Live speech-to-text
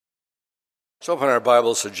Let's open our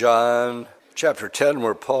Bibles to John chapter 10,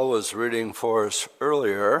 where Paul was reading for us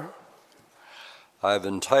earlier. I've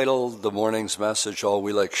entitled the morning's message, All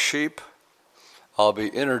We Like Sheep. I'll be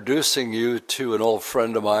introducing you to an old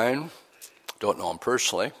friend of mine. Don't know him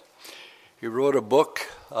personally. He wrote a book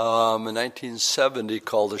in 1970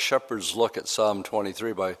 called A Shepherd's Look at Psalm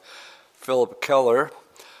 23 by Philip Keller.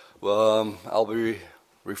 I'll be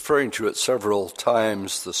referring to it several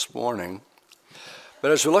times this morning. But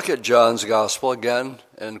as we look at John's Gospel, again,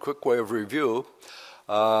 in a quick way of review,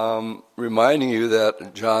 reminding you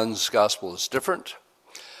that John's Gospel is different.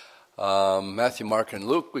 Matthew, Mark, and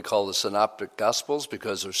Luke, we call the Synoptic Gospels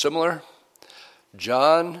because they're similar.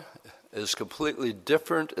 John is completely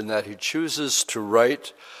different in that he chooses to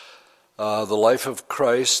write the life of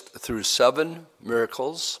Christ through 7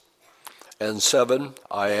 miracles and 7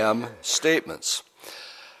 I am statements.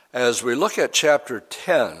 As we look at chapter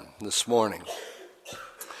 10 this morning,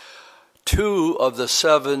 2 of the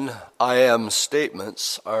 7 I am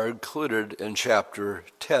statements are included in chapter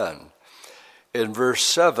 10. In verse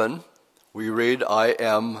 7, we read, I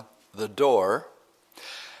am the door.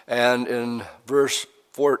 And in verse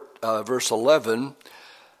 11,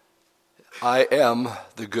 I am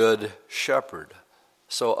the good shepherd.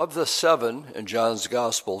 So of the 7 in John's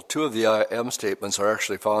Gospel, 2 of the I am statements are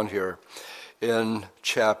actually found here in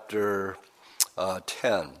chapter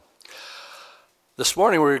 10. This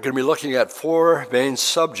morning we're going to be looking at 4 main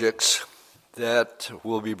subjects that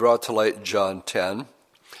will be brought to light in John 10.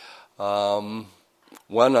 One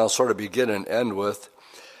I'll sort of begin and end with,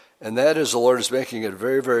 and that is the Lord is making it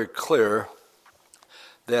very, very clear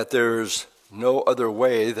that there's no other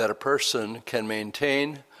way that a person can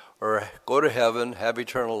maintain or go to heaven, have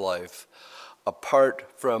eternal life, apart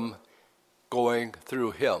from going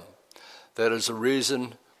through Him. That is the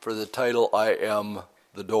reason for the title, I am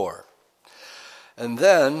the door. And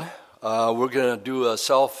then we're going to do a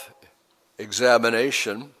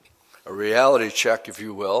self-examination, a reality check, if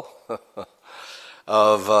you will,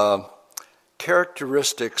 of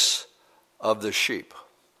characteristics of the sheep.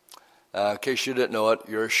 In case you didn't know it,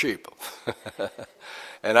 you're a sheep.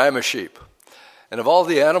 And I'm a sheep. And of all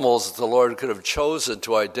the animals that the Lord could have chosen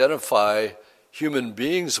to identify human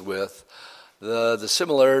beings with, the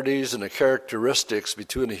similarities and the characteristics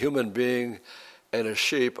between a human being and a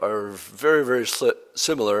sheep are very, very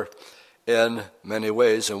similar in many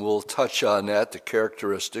ways, and we'll touch on that, the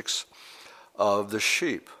characteristics of the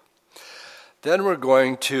sheep. Then we're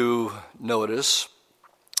going to notice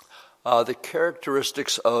the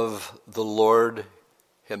characteristics of the Lord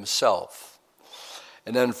Himself.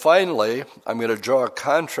 And then finally, I'm going to draw a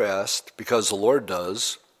contrast, because the Lord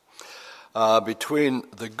does, between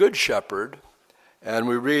the Good Shepherd and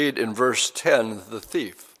we read in verse 10, the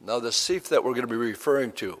thief. Now, the thief that we're going to be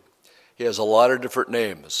referring to, he has a lot of different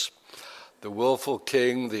names. The willful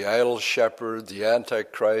king, the idle shepherd, the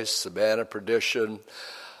antichrist, the man of perdition,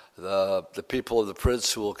 the people of the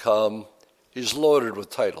prince who will come. He's loaded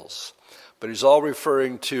with titles. But he's all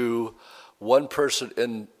referring to one person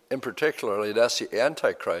in particular, that's the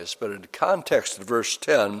antichrist. But in context of verse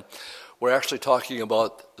 10, we're actually talking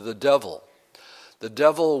about the devil. The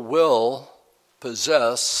devil will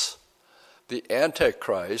possess the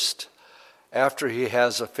Antichrist after he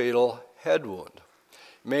has a fatal head wound.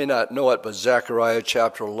 You may not know it, but Zechariah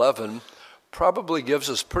chapter 11 probably gives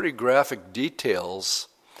us pretty graphic details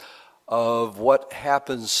of what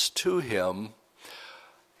happens to him.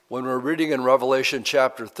 When we're reading in Revelation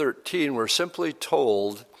chapter 13, we're simply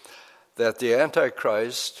told that the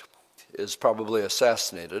Antichrist is probably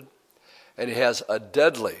assassinated, and he has a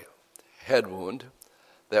deadly head wound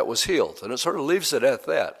that was healed. And it sort of leaves it at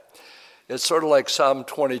that. It's sort of like Psalm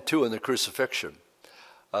 22 in the crucifixion.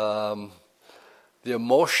 The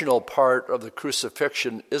emotional part of the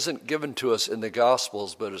crucifixion isn't given to us in the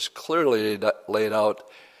Gospels, but is clearly laid out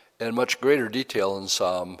in much greater detail in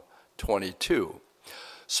Psalm 22.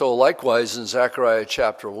 So likewise in Zechariah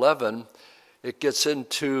chapter 11, it gets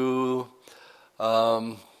into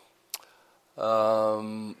what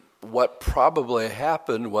probably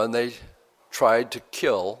happened when they tried to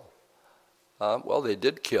kill, they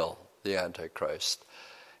did kill the Antichrist.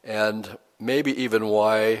 And maybe even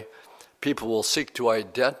why people will seek to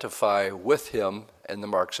identify with him and the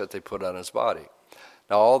marks that they put on his body.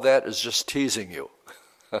 Now all that is just teasing you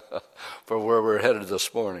for where we're headed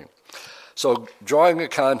this morning. So drawing a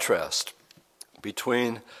contrast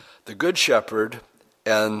between the good shepherd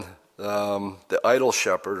and the idle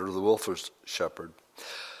shepherd or the willful shepherd.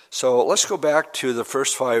 So let's go back to the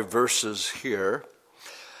first 5 verses here,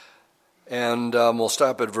 and we'll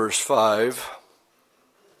stop at verse 5.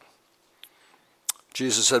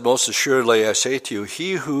 Jesus said, "Most assuredly I say to you,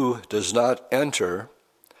 he who does not enter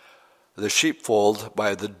the sheepfold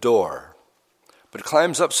by the door, but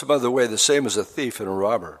climbs up some other way, the same as a thief and a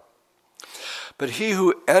robber. But he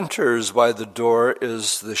who enters by the door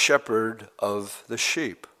is the shepherd of the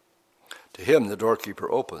sheep. To him the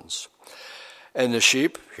doorkeeper opens. And the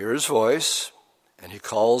sheep hear his voice, and he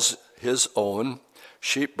calls his own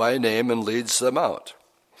sheep by name and leads them out.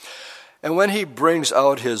 And when he brings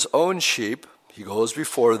out his own sheep, he goes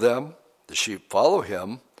before them. The sheep follow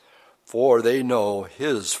him, for they know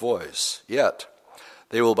his voice. Yet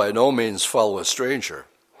they will by no means follow a stranger,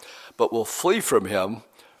 but will flee from him,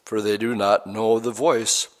 for they do not know the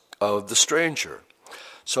voice of the stranger."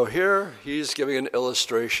 So here he's giving an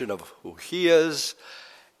illustration of who he is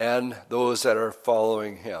and those that are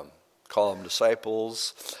following him. Call them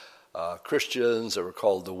disciples, Christians that were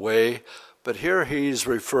called the way. But here he's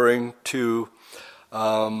referring to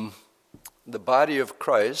the body of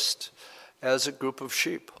Christ as a group of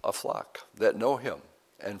sheep, a flock, that know him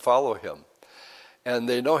and follow him. And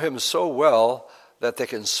they know him so well that they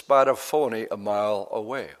can spot a phony a mile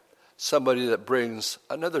away. Somebody that brings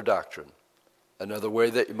another doctrine, another way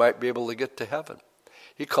that you might be able to get to heaven.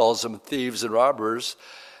 He calls them thieves and robbers.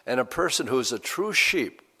 And a person who is a true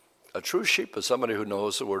sheep is somebody who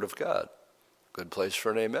knows the Word of God. Good place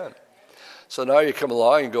for an amen. So now you come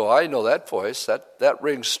along and go, I know that voice. That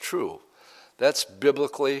rings true. That's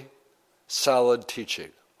biblically solid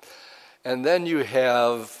teaching. And then you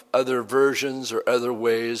have other versions or other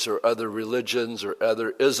ways or other religions or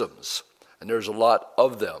other isms. And there's a lot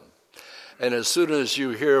of them. And as soon as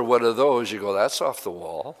you hear one of those, you go, that's off the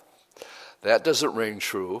wall. That doesn't ring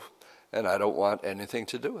true. And I don't want anything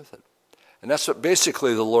to do with it. And that's what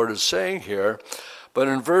basically the Lord is saying here. But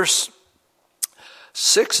in verse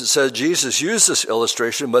 6, it says, Jesus used this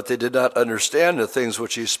illustration, but they did not understand the things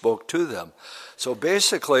which he spoke to them. So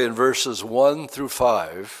basically in verses 1 through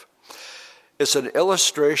 5, it's an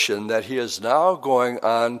illustration that he is now going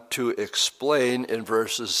on to explain in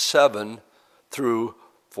verses 7 through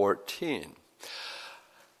 14.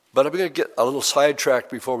 But I'm going to get a little sidetracked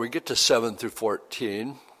before we get to 7 through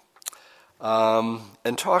 14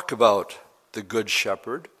 and talk about the Good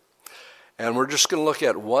Shepherd. And we're just going to look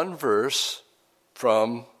at one verse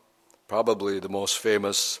from probably the most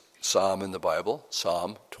famous psalm in the Bible,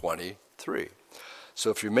 Psalm 23.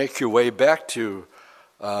 So if you make your way back to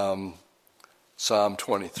Psalm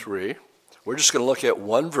 23, we're just going to look at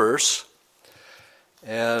one verse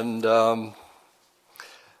and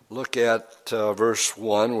look at verse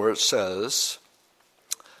 1 where it says,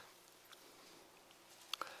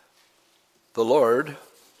 "The Lord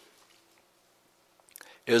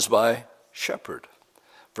is my shepherd."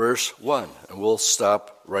 Verse 1, and we'll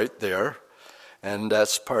stop right there. And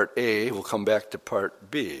that's part A. We'll come back to part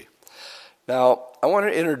B. Now, I want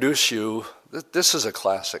to introduce you. This is a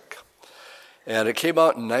classic. And it came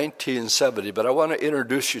out in 1970, but I want to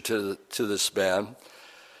introduce you to this man.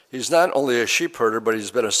 He's not only a sheep herder, but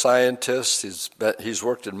he's been a scientist. He's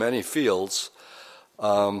worked in many fields,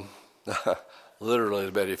 literally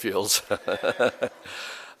in many fields.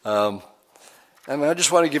 And I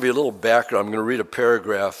just want to give you a little background. I'm going to read a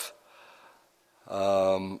paragraph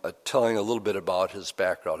telling a little bit about his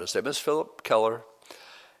background. His name is Philip Keller,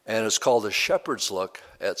 and it's called A Shepherd's Look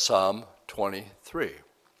at Psalm 23.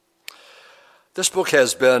 This book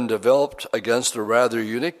has been developed against a rather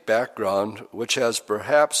unique background, which has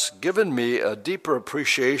perhaps given me a deeper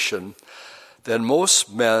appreciation than most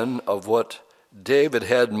men of what David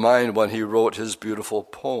had in mind when he wrote his beautiful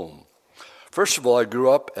poem. First of all, I grew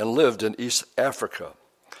up and lived in East Africa,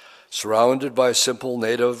 surrounded by simple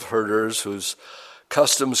native herders whose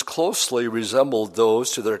customs closely resembled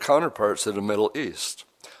those to their counterparts in the Middle East.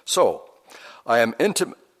 So, I am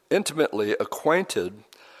intimately acquainted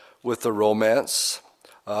with the romance,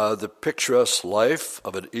 the picturesque life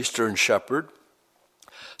of an Eastern shepherd.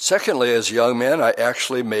 Secondly, as a young man, I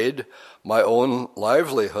actually made my own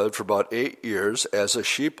livelihood for about 8 years as a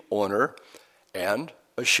sheep owner and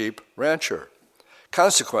a sheep rancher.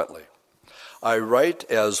 Consequently, I write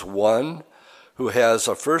as one who has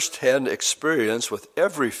a first-hand experience with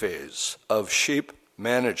every phase of sheep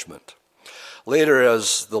management. Later,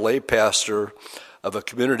 as the lay pastor of a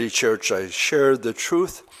community church, I shared the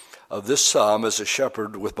truth of this psalm as a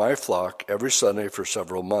shepherd with my flock every Sunday for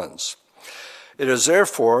several months. It is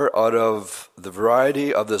therefore out of the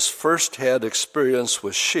variety of this first-hand experience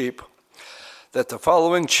with sheep that the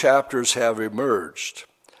following chapters have emerged.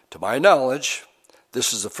 To my knowledge,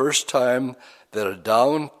 this is the first time that a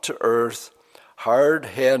down-to-earth,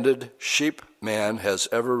 hard-handed sheep man has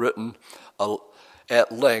ever written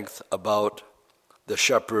at length about the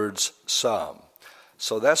shepherd's psalm.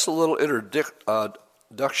 So that's a little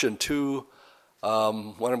introduction to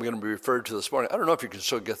what I'm going to be referred to this morning. I don't know if you can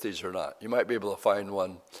still get these or not. You might be able to find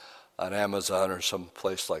one on Amazon or some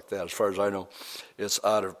place like that. As far as I know, it's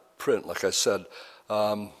out of print. Like I said,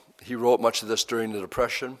 he wrote much of this during the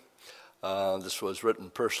Depression. This was written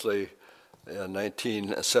personally in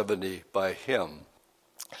 1970 by him.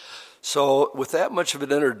 So with that much of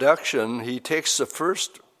an introduction, he takes the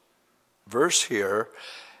first verse here,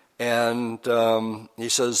 and he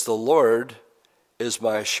says, "The Lord is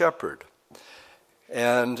my shepherd."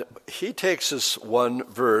 And he takes this one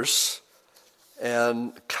verse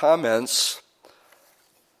and comments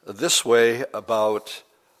this way about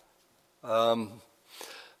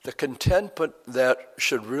the contentment that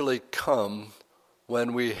should really come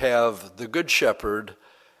when we have the Good Shepherd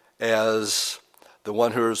as the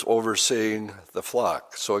one who is overseeing the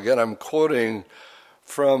flock. So again, I'm quoting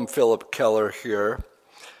from Philip Keller here,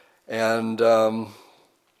 and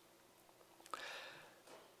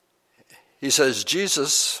he says,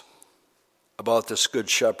 Jesus, about this Good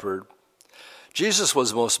Shepherd, Jesus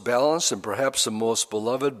was the most balanced and perhaps the most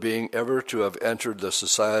beloved being ever to have entered the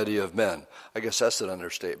society of men. I guess that's an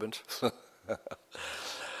understatement.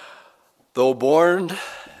 Though born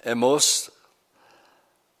amidst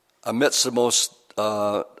the most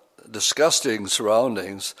disgusting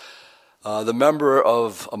surroundings, the member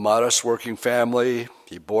of a modest working family,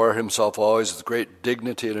 he bore himself always with great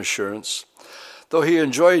dignity and assurance. Though he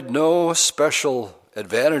enjoyed no special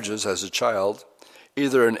advantages as a child,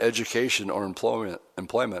 either in education or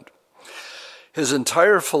employment, his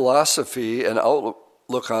entire philosophy and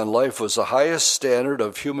outlook on life was the highest standard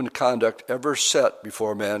of human conduct ever set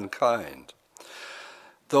before mankind.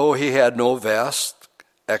 Though he had no vast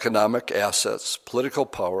economic assets, political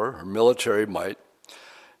power, or military might,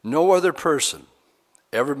 no other person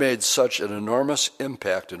ever made such an enormous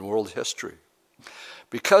impact in world history.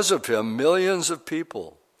 Because of him, millions of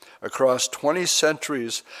people across 20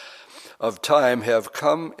 centuries of time have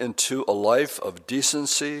come into a life of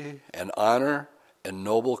decency and honor and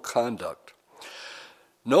noble conduct.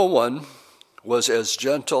 No one was as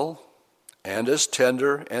gentle and as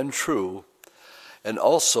tender and true and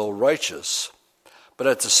also righteous, but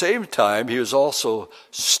at the same time he was also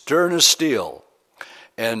stern as steel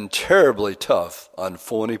and terribly tough on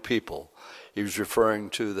phony people. He was referring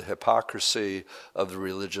to the hypocrisy of the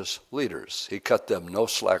religious leaders. He cut them no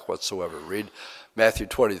slack whatsoever. Read Matthew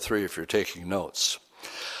 23 if you're taking notes.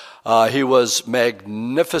 He was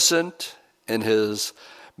magnificent in his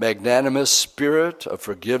magnanimous spirit of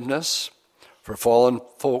forgiveness for fallen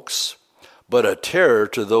folks, but a terror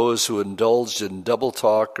to those who indulged in double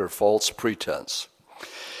talk or false pretense.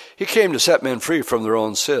 He came to set men free from their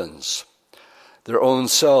own sins, their own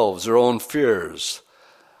selves, their own fears.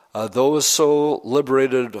 Those so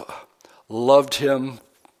liberated loved him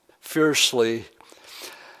fiercely.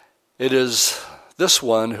 It is this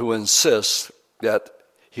one who insists that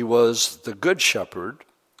he was the good shepherd,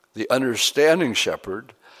 the understanding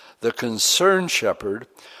shepherd, the concerned shepherd,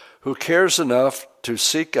 who cares enough to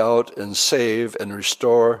seek out and save and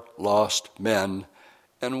restore lost men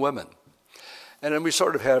and women. And then we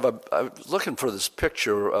sort of have, I was looking for this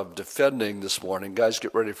picture of defending this morning. Guys,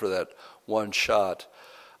 get ready for that one shot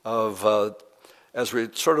of, as we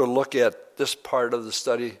sort of look at this part of the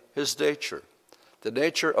study, his nature, the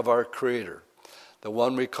nature of our Creator, the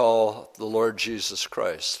one we call the Lord Jesus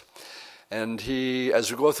Christ. And he, as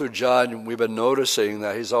we go through John, we've been noticing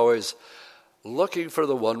that he's always looking for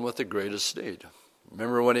the one with the greatest need.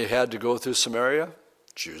 Remember when he had to go through Samaria?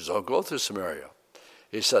 Jews don't go through Samaria.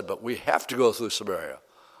 He said, but we have to go through Samaria.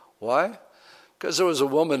 Why? Because there was a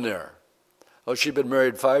woman there. Oh, she'd been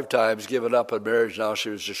married 5 times, given up on marriage, now she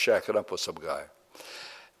was just shacking up with some guy.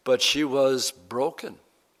 But she was broken.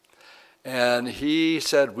 And he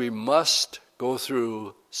said, we must go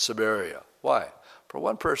through Samaria. Why? For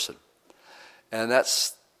one person. And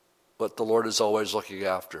that's what the Lord is always looking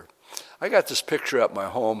after. I got this picture at my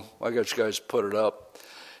home. I got you guys put it up.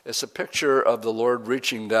 It's a picture of the Lord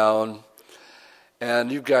reaching down.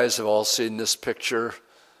 And you guys have all seen this picture.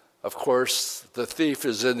 Of course, the thief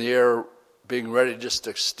is in the air being ready just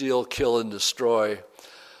to steal, kill, and destroy.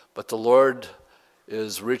 But the Lord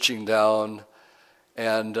is reaching down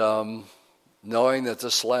and knowing that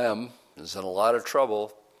this lamb is in a lot of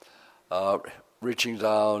trouble, reaching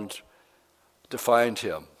down to find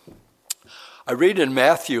him. I read in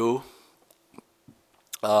Matthew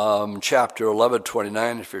chapter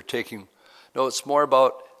 11:29, if you're taking notes, more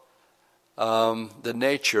about the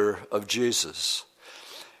nature of Jesus,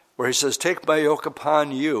 where he says, take my yoke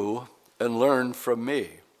upon you and learn from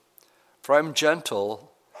me, for I'm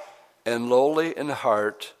gentle and lowly in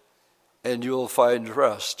heart, and you will find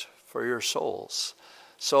rest for your souls.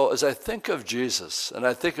 So as I think of Jesus, and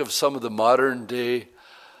I think of some of the modern day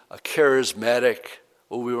charismatic,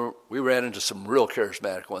 we ran into some real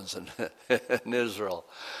charismatic ones in Israel.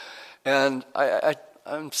 And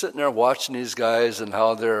I'm sitting there watching these guys and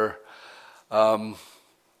how they're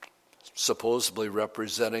supposedly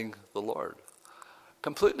representing the Lord.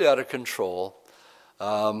 Completely out of control.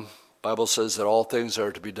 Bible says that all things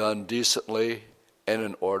are to be done decently and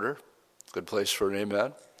in order. Good place for an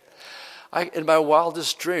amen. In my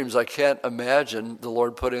wildest dreams, I can't imagine the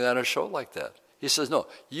Lord putting on a show like that. He says, no,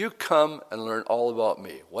 you come and learn all about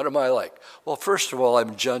me. What am I like? Well, first of all,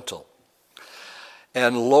 I'm gentle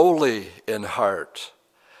and lowly in heart.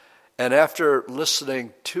 And after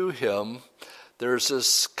listening to him, there's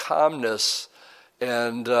this calmness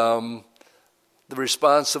and the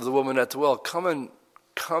response of the woman at the well, come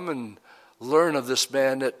and learn of this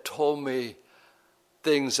man that told me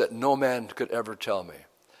things that no man could ever tell me.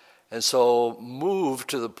 And so moved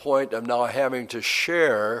to the point of now having to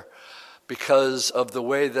share because of the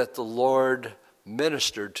way that the Lord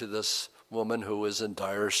ministered to this woman who was in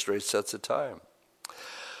dire straits at the time.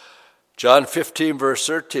 John 15, verse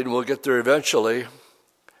 13, we'll get there eventually.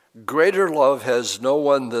 Greater love has no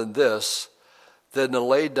one than this, than to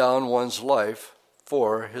lay down one's life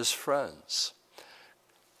for his friends.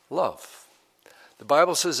 Love. The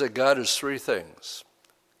Bible says that God is three things.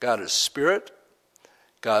 God is spirit,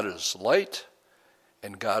 God is light,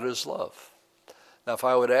 and God is love. Now, if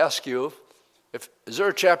I would ask you, is there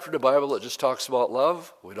a chapter in the Bible that just talks about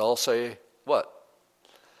love? We'd all say, what?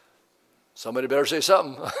 Somebody better say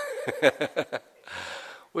something.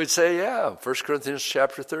 We'd say, yeah, 1 Corinthians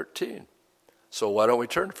chapter 13. So why don't we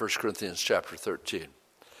turn to 1 Corinthians chapter 13?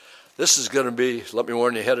 This is going to be, let me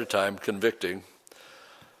warn you ahead of time, convicting.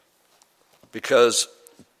 Because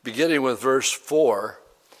beginning with verse 4,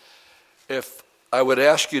 if I would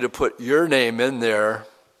ask you to put your name in there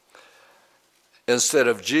instead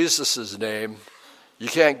of Jesus' name, you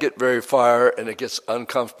can't get very far and it gets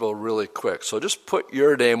uncomfortable really quick. So just put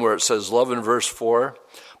your name where it says love in verse 4.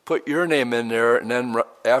 Put your name in there, and then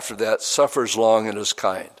after that, suffers long and is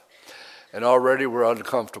kind. And already we're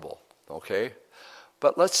uncomfortable, okay?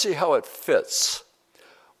 But let's see how it fits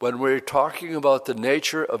when we're talking about the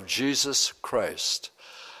nature of Jesus Christ.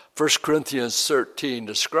 1 Corinthians 13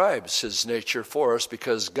 describes his nature for us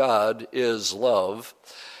because God is love,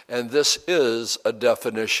 and this is a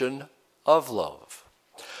definition of love.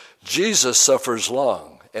 Jesus suffers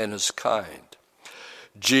long and is kind.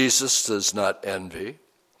 Jesus does not envy.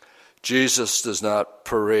 Jesus does not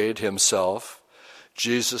parade himself.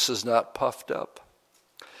 Jesus is not puffed up.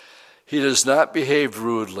 He does not behave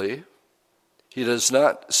rudely. He does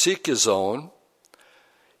not seek his own.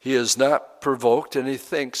 He is not provoked, and he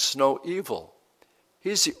thinks no evil.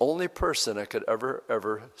 He's the only person that could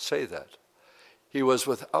ever say that. He was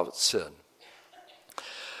without sin.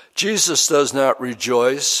 Jesus does not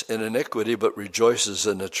rejoice in iniquity, but rejoices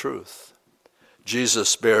in the truth.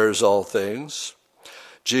 Jesus bears all things.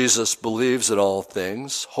 Jesus believes in all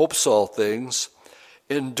things, hopes all things,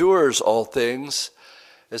 endures all things.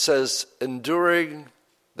 It says, enduring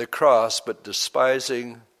the cross, but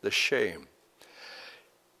despising the shame.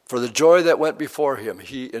 For the joy that went before him,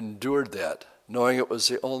 he endured that, knowing it was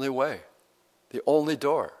the only way, the only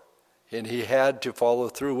door. And he had to follow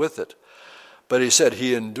through with it. But he said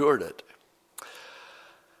he endured it.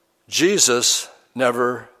 Jesus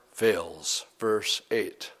never fails. Verse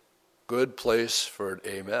 8. Good place for an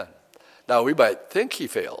amen. Now, we might think he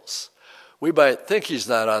fails. We might think he's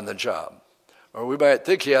not on the job. Or we might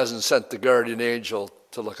think he hasn't sent the guardian angel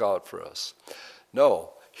to look out for us. No.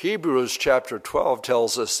 Hebrews chapter 12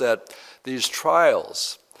 tells us that these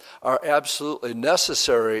trials are absolutely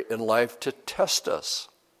necessary in life to test us.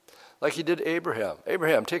 Like he did Abraham.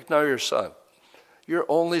 Abraham, take now your son, your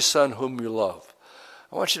only son whom you love.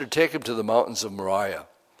 I want you to take him to the mountains of Moriah.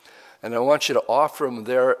 And I want you to offer him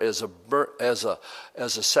there as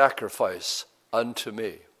a sacrifice unto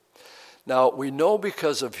me. Now, we know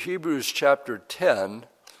because of Hebrews chapter 10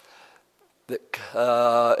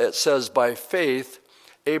 that it says, by faith,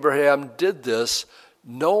 Abraham did this,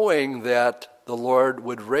 knowing that the Lord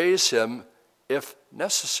would raise him if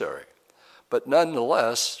necessary. But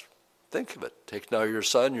nonetheless, think of it. Take now your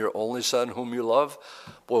son, your only son whom you love.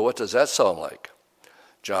 Boy, what does that sound like?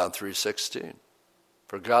 John 3:16.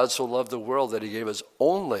 For God so loved the world that he gave his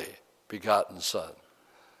only begotten Son,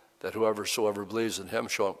 that whosoever believes in him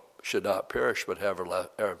should not perish but have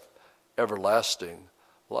everlasting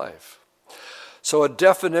life. So a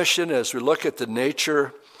definition as we look at the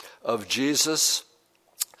nature of Jesus.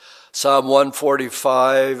 Psalm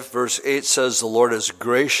 145 verse 8 says, the Lord is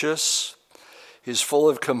gracious He's full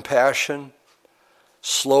of compassion,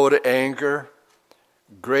 slow to anger,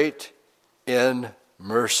 great in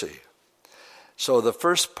mercy. So the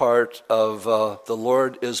first part of the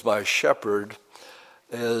Lord is my shepherd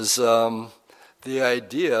is the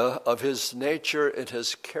idea of his nature and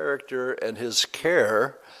his character and his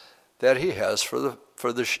care that he has for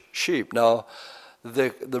the sheep. Now,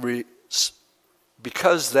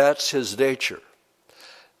 because that's his nature,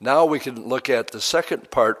 now we can look at the second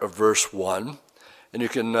part of verse 1, and you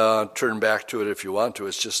can turn back to it if you want to.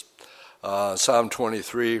 It's just Psalm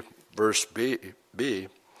 23, verse B.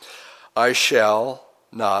 I shall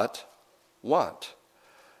not want.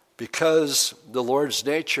 Because the Lord's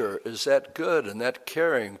nature is that good and that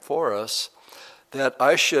caring for us, that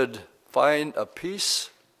I should find a peace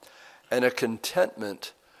and a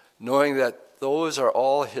contentment knowing that those are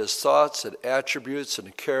all his thoughts and attributes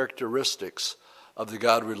and characteristics of the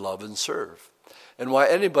God we love and serve. And why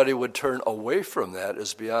anybody would turn away from that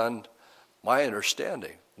is beyond my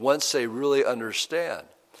understanding, once they really understand.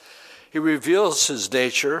 He reveals his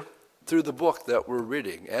nature through the book that we're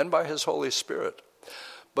reading and by his Holy Spirit.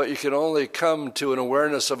 But you can only come to an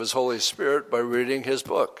awareness of his Holy Spirit by reading his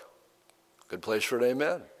book. Good place for an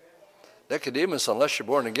amen. Nicodemus, unless you're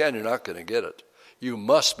born again, you're not going to get it. You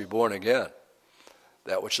must be born again.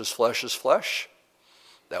 That which is flesh,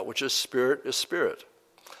 that which is spirit.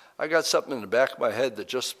 I got something in the back of my head that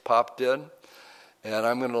just popped in, and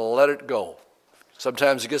I'm going to let it go.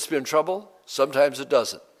 Sometimes it gets me in trouble, sometimes it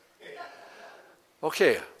doesn't.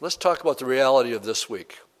 Okay, let's talk about the reality of this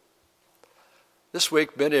week. This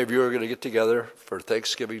week, many of you are going to get together for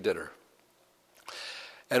Thanksgiving dinner.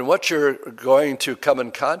 And what you're going to come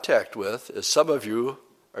in contact with is some of you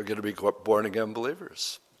are going to be born-again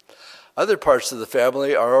believers. Other parts of the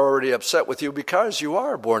family are already upset with you because you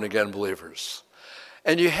are born-again believers.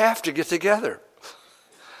 And you have to get together.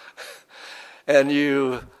 And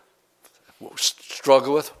you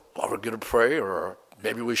struggle with, well, we're going to pray, or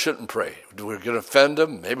maybe we shouldn't pray. We're going to offend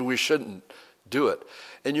them. Maybe we shouldn't do it.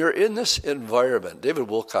 And you're in this environment. David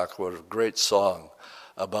Wilcock wrote a great song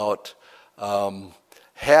about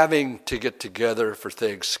having to get together for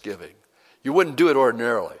Thanksgiving. You wouldn't do it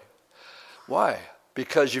ordinarily. Why?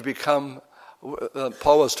 Because you become,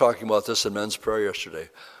 Paul was talking about this in men's prayer yesterday.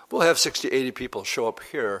 We'll have 60, 80 people show up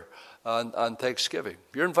here on Thanksgiving.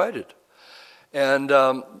 You're invited. And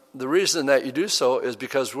the reason that you do so is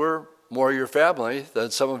because we're more your family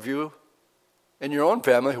than some of you in your own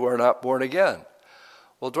family who are not born again.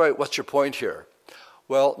 Well, Dwight, what's your point here?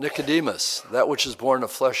 Well, Nicodemus, that which is born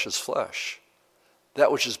of flesh is flesh.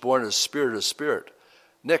 That which is born of spirit is spirit.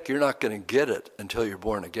 Nick, you're not going to get it until you're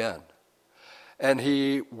born again. And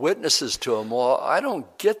he witnesses to him, well, I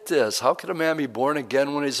don't get this. How can a man be born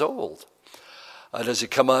again when he's old? Does he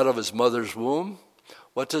come out of his mother's womb?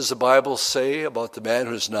 What does the Bible say about the man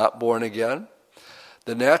who's not born again?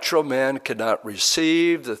 The natural man cannot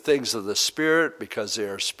receive the things of the Spirit because they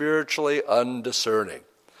are spiritually undiscerning.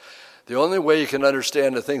 The only way you can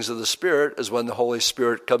understand the things of the Spirit is when the Holy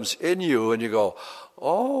Spirit comes in you and you go,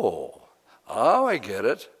 oh, I get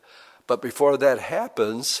it. But before that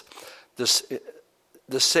happens,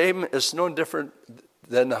 the same is no different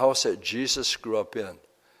than the house that Jesus grew up in.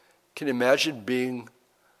 Can you imagine being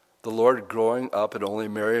the Lord growing up and only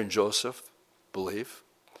Mary and Joseph believe?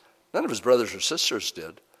 None of his brothers or sisters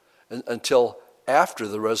did until after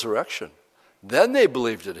the resurrection. Then they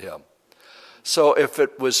believed in him. So if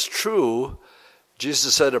it was true,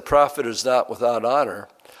 Jesus said a prophet is not without honor,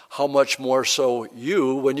 how much more so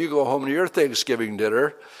you, when you go home to your Thanksgiving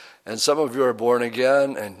dinner, and some of you are born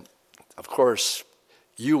again, and of course,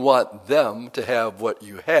 you want them to have what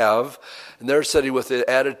you have, and they're sitting with the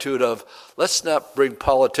attitude of, let's not bring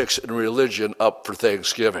politics and religion up for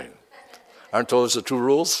Thanksgiving. Aren't those the two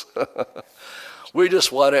rules? We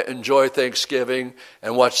just want to enjoy Thanksgiving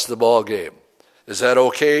and watch the ball game. Is that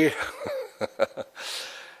okay?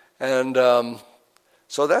 And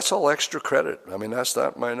so that's all extra credit. I mean, that's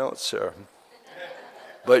not my notes here.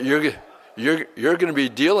 But you're going to be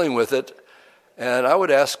dealing with it, and I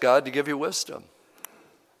would ask God to give you wisdom.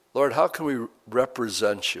 Lord, how can we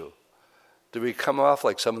represent you? Do we come off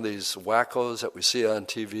like some of these wackos that we see on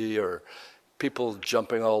TV or people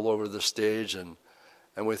jumping all over the stage, and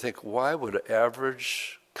we think, why would an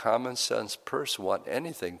average, common sense person want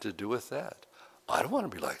anything to do with that? I don't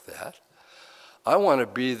want to be like that. I want to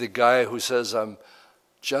be the guy who says, I'm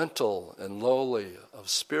gentle and lowly of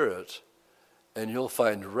spirit, and you'll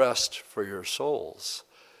find rest for your souls.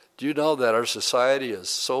 Do you know that our society is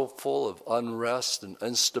so full of unrest and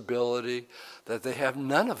instability that they have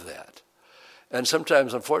none of that? And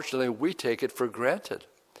sometimes, unfortunately, we take it for granted.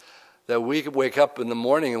 that we could wake up in the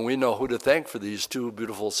morning and we know who to thank for these two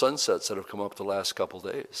beautiful sunsets that have come up the last couple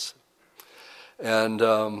days. And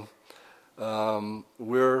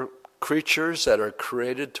we're creatures that are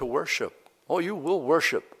created to worship. Oh, you will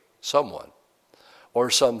worship someone or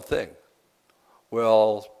something. We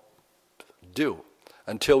all do,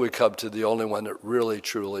 until we come to the only one that really,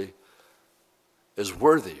 truly is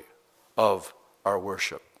worthy of our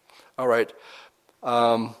worship. All right.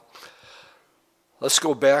 Let's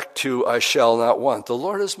go back to I shall not want. The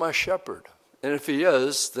Lord is my shepherd. And if he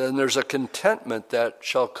is, then there's a contentment that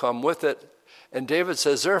shall come with it. And David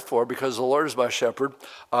says, therefore, because the Lord is my shepherd,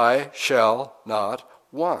 I shall not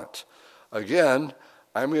want. Again,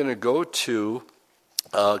 I'm going to go to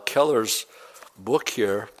Keller's book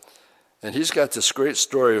here, and he's got this great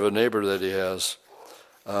story of a neighbor that he has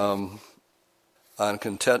on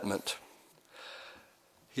contentment.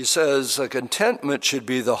 He says, contentment should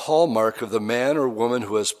be the hallmark of the man or woman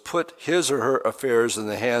who has put his or her affairs in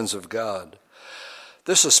the hands of God.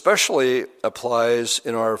 This especially applies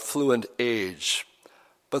in our affluent age,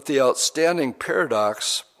 but the outstanding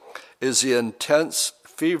paradox is the intense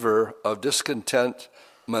fever of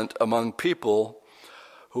discontentment among people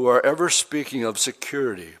who are ever speaking of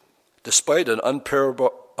security. Despite an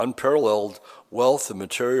unparalleled wealth of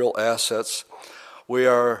material assets, we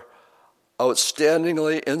are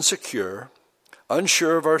outstandingly insecure,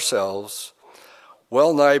 unsure of ourselves,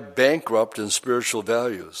 well-nigh bankrupt in spiritual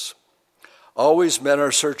values. Always men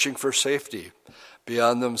are searching for safety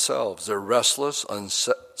beyond themselves. They're restless,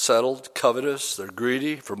 unsettled, covetous, they're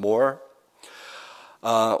greedy for more,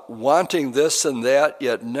 wanting this and that,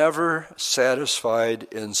 yet never satisfied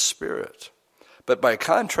in spirit. But by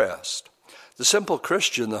contrast, the simple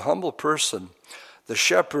Christian, the humble person, the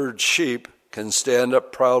shepherd sheep can stand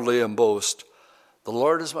up proudly and boast, the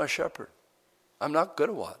Lord is my shepherd. I'm not going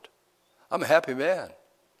to want. I'm a happy man,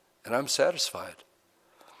 and I'm satisfied.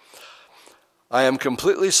 I am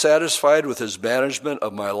completely satisfied with his management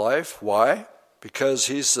of my life. Why? Because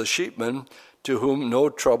he's the sheepman to whom no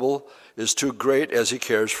trouble is too great as he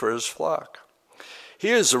cares for his flock. He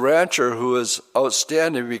is the rancher who is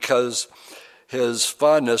outstanding because his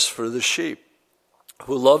fondness for the sheep,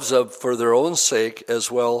 who loves them for their own sake as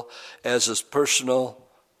well as his personal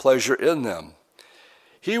pleasure in them.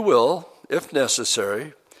 He will, if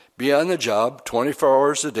necessary, be on the job 24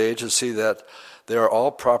 hours a day to see that they are all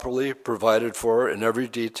properly provided for in every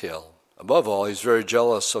detail. Above all, he's very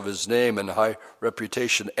jealous of his name and high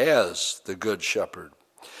reputation as the Good Shepherd.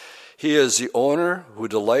 He is the owner who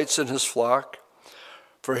delights in his flock.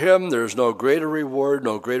 For him, there is no greater reward,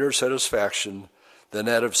 no greater satisfaction than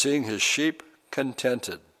that of seeing his sheep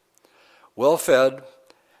contented, well-fed,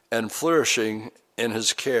 and flourishing in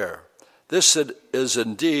his care. This is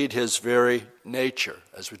indeed his very nature,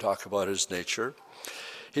 as we talk about his nature.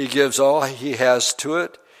 He gives all he has to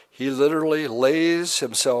it. He literally lays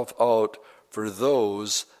himself out for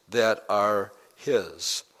those that are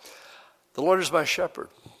his. The Lord is my shepherd.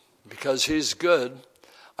 Because he's good,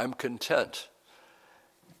 I'm content.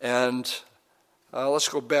 And let's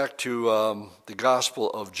go back to the Gospel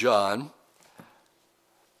of John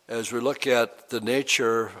as we look at the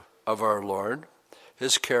nature of our Lord,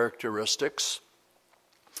 his characteristics.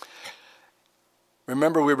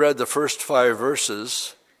 Remember, we read the first 5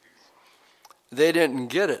 verses. They didn't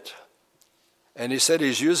get it. And he said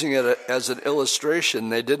he's using it as an illustration.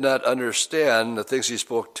 They did not understand the things he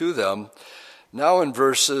spoke to them. Now in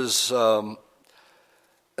verses 10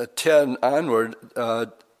 onward,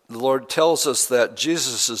 the Lord tells us that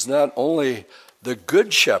Jesus is not only the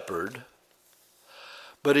good shepherd,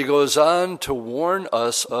 but he goes on to warn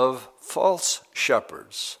us of false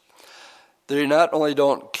shepherds. They not only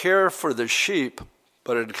don't care for the sheep,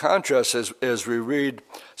 but in contrast, as we read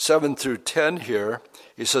 7 through 10 here,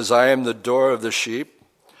 he says, I am the door of the sheep.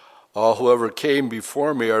 All whoever came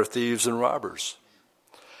before me are thieves and robbers.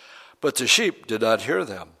 But the sheep did not hear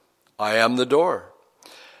them. I am the door.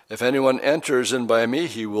 If anyone enters in by me,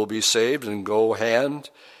 he will be saved and go in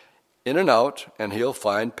and out, and he'll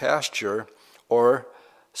find pasture or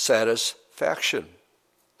satisfaction.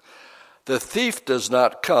 The thief does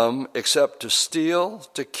not come except to steal,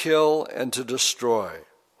 to kill, and to destroy.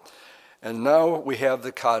 And now we have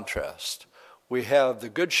the contrast. We have the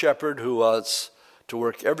good shepherd who wants to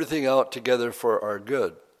work everything out together for our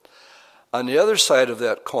good. On the other side of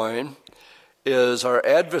that coin is our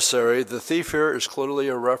adversary. The thief here is clearly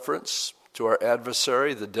a reference to our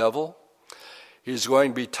adversary, the devil. He's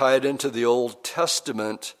going to be tied into the Old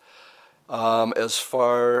Testament as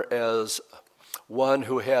far as one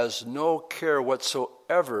who has no care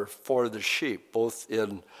whatsoever for the sheep, both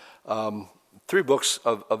in 3 books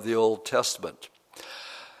of the Old Testament.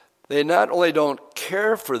 They not only don't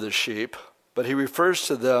care for the sheep, but he refers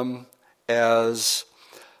to them as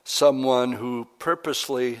someone who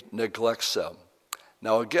purposely neglects them.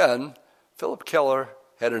 Now again, Philip Keller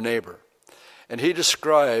had a neighbor, and he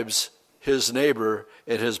describes his neighbor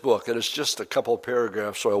in his book, and it's just a couple of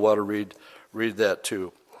paragraphs, so I want to read that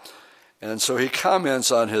too. And so he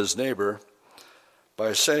comments on his neighbor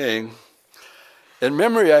by saying, "In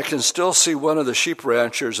memory, I can still see one of the sheep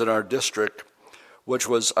ranchers in our district, which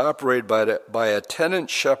was operated by a tenant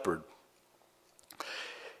shepherd.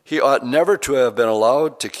 He ought never to have been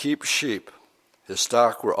allowed to keep sheep. His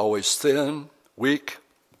stock were always thin, weak,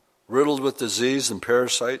 riddled with disease and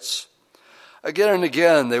parasites. Again and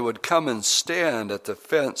again they would come and stand at the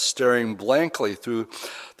fence, staring blankly through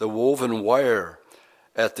the woven wire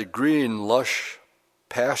at the green, lush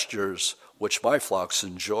pastures which my flocks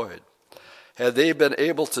enjoyed. Had they been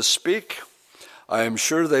able to speak, I am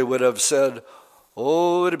sure they would have said,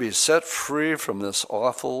 'Oh, to be set free from this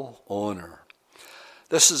awful owner.'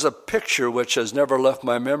 This is a picture which has never left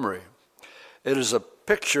my memory. It is a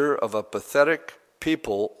picture of a pathetic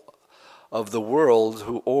people of the world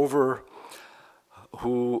who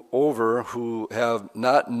have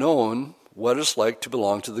not known what it's like to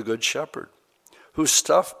belong to the Good Shepherd, who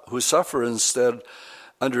suffer instead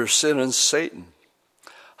under sin and Satan.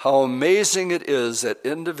 How amazing it is that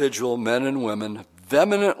individual men and women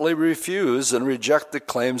vehemently refuse and reject the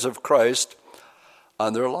claims of Christ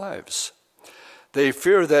on their lives. They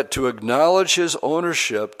fear that to acknowledge his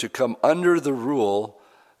ownership, to come under the rule,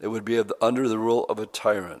 it would be under the rule of a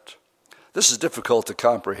tyrant. This is difficult to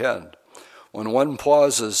comprehend when one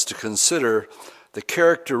pauses to consider the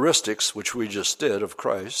characteristics, which we just did, of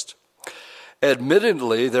Christ.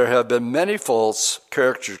 Admittedly, there have been many false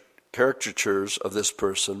caricatures of this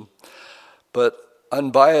person, but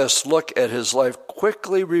unbiased look at his life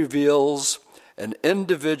quickly reveals an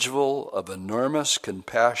individual of enormous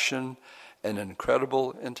compassion and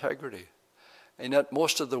incredible integrity. And yet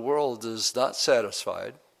most of the world is not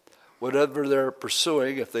satisfied. Whatever they're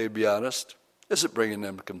pursuing, if they'd be honest, isn't bringing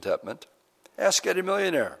them contentment. Ask any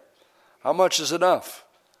millionaire, how much is enough?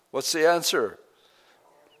 What's the answer?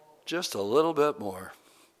 Just a little bit more.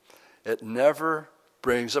 It never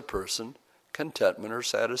brings a person contentment or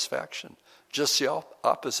satisfaction. Just the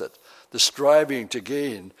opposite, the striving to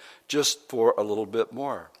gain just for a little bit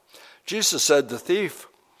more. Jesus said the thief,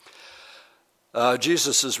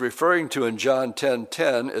 Jesus is referring to in John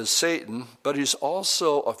 10:10 is Satan, but he's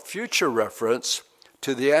also a future reference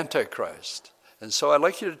to the Antichrist. And so I'd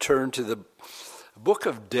like you to turn to the book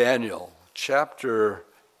of Daniel, chapter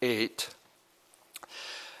 8.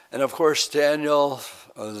 And of course, Daniel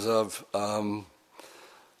is of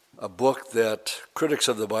a book that critics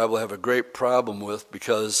of the Bible have a great problem with,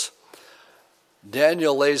 because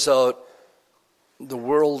Daniel lays out the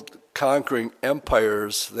world-conquering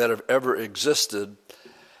empires that have ever existed,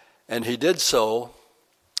 and he did so,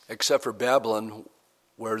 except for Babylon,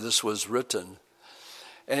 where this was written.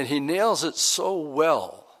 And he nails it so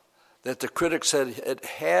well that the critics said it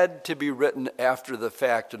had to be written after the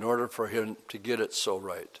fact in order for him to get it so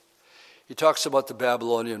right. He talks about the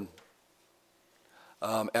Babylonian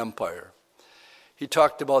Empire. He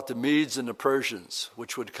talked about the Medes and the Persians,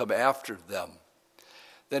 which would come after them.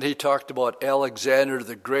 Then he talked about Alexander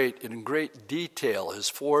the Great in great detail, his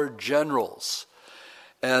 4 generals.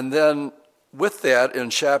 And then with that, in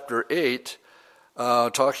chapter 8,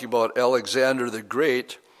 talking about Alexander the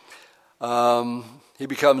Great, he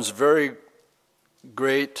becomes very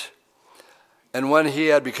great. And when he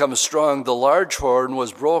had become strong, the large horn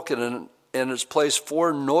was broken, and in its place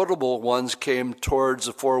 4 notable ones came towards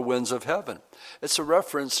the 4 winds of heaven. It's a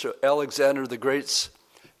reference to Alexander the Great's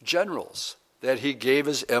generals that he gave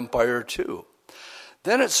his empire to.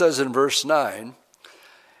 Then it says in verse 9,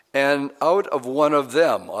 and out of one of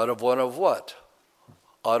them, out of one of what?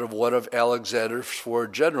 Out of one of Alexander's 4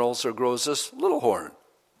 generals, there grows this little horn,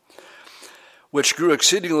 which grew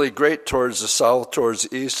exceedingly great towards the south, towards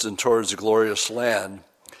the east, and towards the glorious land.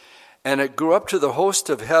 And it grew up to the host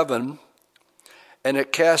of heaven, and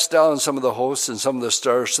it cast down some of the hosts and some of the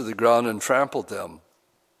stars to the ground and trampled them.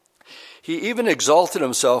 He even exalted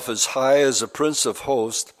himself as high as a prince of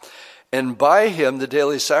hosts, and by him the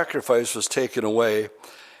daily sacrifice was taken away,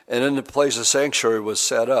 and in the place of sanctuary was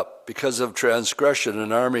set up. Because of transgression,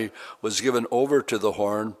 an army was given over to the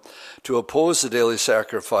horn to oppose the daily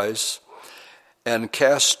sacrifice and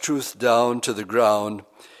cast truth down to the ground.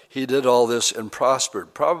 He did all this and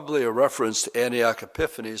prospered. Probably a reference to Antioch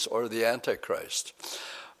Epiphanes or the Antichrist.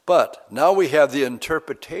 But now we have the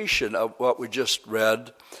interpretation of what we just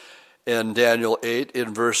read in Daniel 8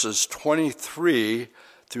 in verses 23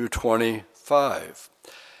 through 25.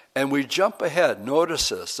 And we jump ahead. Notice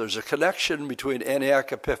this. There's a connection between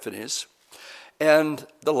Antioch Epiphanes and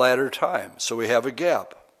the latter time. So we have a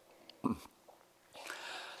gap.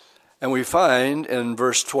 And we find in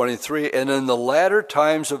verse 23, and in the latter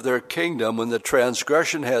times of their kingdom, when the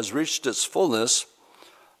transgression has reached its fullness,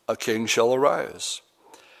 a king shall arise,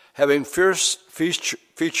 having fierce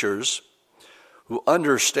features, who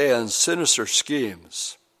understands sinister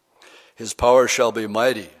schemes. His power shall be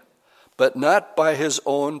mighty, but not by his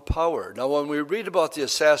own power. Now, when we read about the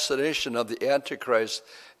assassination of the Antichrist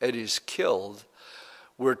and he's killed,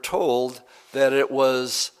 we're told that it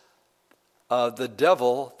was the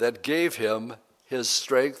devil that gave him his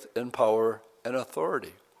strength and power and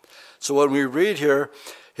authority. So when we read here,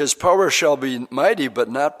 his power shall be mighty,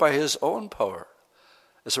 but not by his own power.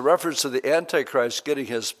 It's a reference to the Antichrist getting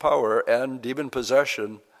his power and demon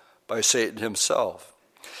possession by Satan himself.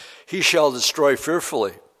 He shall destroy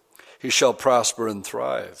fearfully. He shall prosper and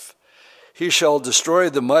thrive. He shall destroy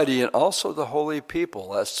the mighty and also the holy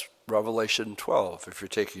people. That's Revelation 12, if you're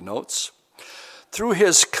taking notes. Through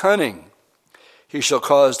his cunning, he shall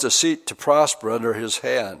cause deceit to prosper under his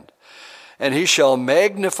hand, and he shall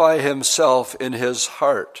magnify himself in his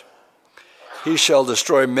heart. He shall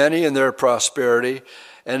destroy many in their prosperity,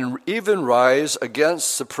 and even rise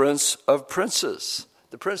against the Prince of Princes.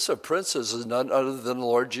 The Prince of Princes is none other than the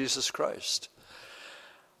Lord Jesus Christ.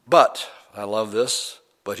 But, I love this,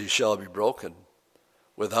 but he shall be broken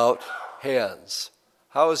without hands.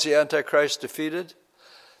 How is the Antichrist defeated?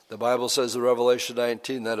 The Bible says in Revelation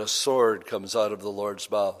 19 that a sword comes out of the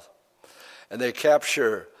Lord's mouth. And they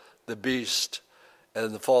capture the beast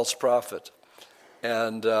and the false prophet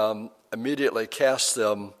and immediately cast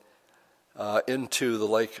them into the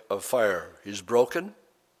lake of fire. He's broken,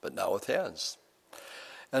 but now with hands.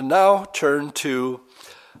 And now turn to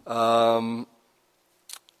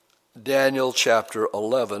Daniel chapter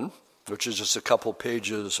 11, which is just a couple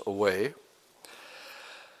pages away.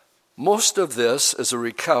 Most of this is a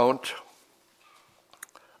recount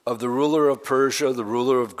of the ruler of Persia, the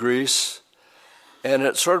ruler of Greece, and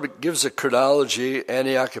it sort of gives a chronology.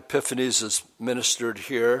 Antioch Epiphanes is ministered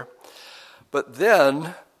here. But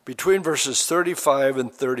then, between verses 35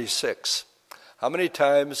 and 36, how many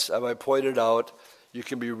times have I pointed out you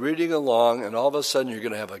can be reading along and all of a sudden you're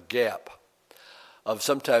going to have a gap of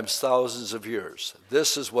sometimes thousands of years.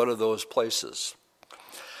 This is one of those places.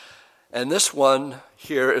 And this one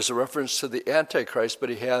here is a reference to the Antichrist, but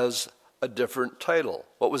he has a different title.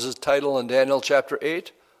 What was his title in Daniel chapter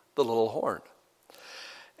 8? The little horn.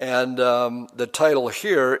 And the title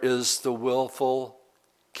here is the willful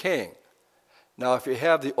king. Now, if you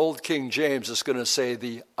have the old King James, it's going to say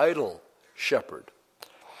the idle shepherd.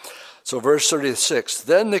 So verse 36,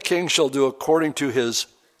 then the king shall do according to his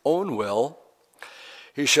own will.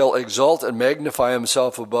 He shall exalt and magnify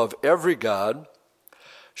himself above every god,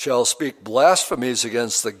 shall speak blasphemies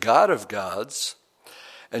against the God of gods,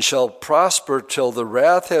 and shall prosper till the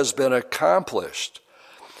wrath has been accomplished.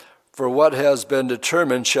 For what has been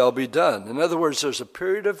determined shall be done. In other words, there's a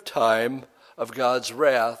period of time of God's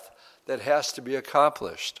wrath that has to be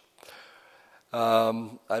accomplished.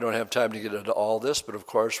 I don't have time to get into all this, but of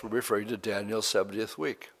course we're referring to Daniel's 70th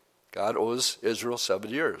week. God owes Israel 7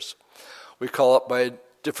 years. We call it by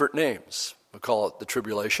different names. We call it the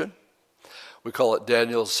tribulation. We call it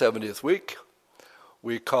Daniel's 70th week.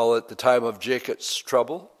 We call it the time of Jacob's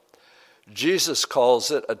trouble. Jesus calls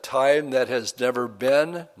it a time that has never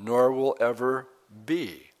been nor will ever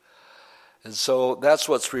be. And so that's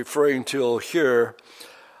what's referring to here,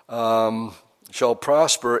 shall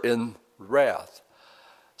prosper in wrath.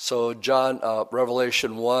 So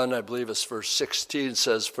Revelation 1, I believe it's verse 16,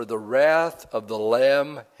 says, for the wrath of the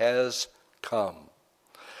Lamb has come.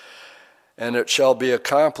 And it shall be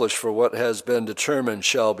accomplished, for what has been determined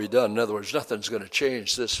shall be done. In other words, nothing's going to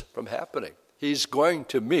change this from happening. He's going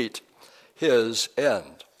to meet his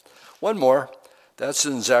end. One more, that's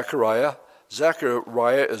in Zechariah.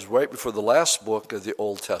 Zechariah is right before the last book of the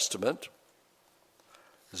Old Testament.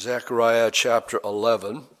 Zechariah chapter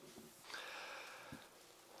 11.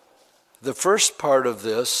 The first part of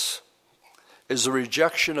this is the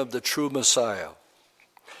rejection of the true Messiah.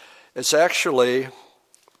 It's actually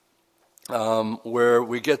where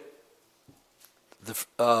we get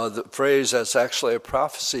the phrase that's actually a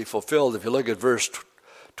prophecy fulfilled. If you look at verse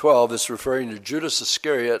 12, it's referring to Judas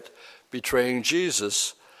Iscariot betraying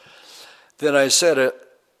Jesus. Then I said,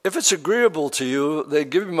 if it's agreeable to you, they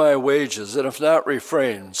give me my wages, and if not,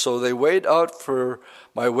 refrain. So they weighed out for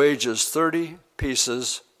my wages 30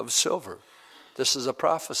 pieces of silver. This is a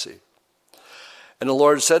prophecy. And the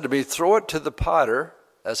Lord said to me, throw it to the potter.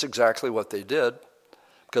 That's exactly what they did.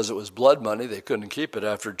 because it was blood money. They couldn't keep it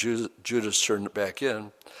after Judas turned it back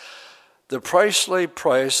in. The princely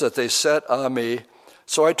price that they set on me.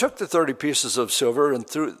 So I took the 30 pieces of silver and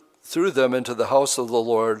threw them into the house of the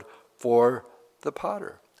Lord for the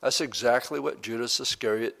potter. That's exactly what Judas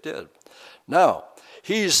Iscariot did. Now,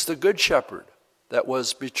 he's the good shepherd that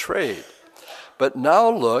was betrayed. But now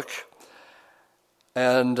look,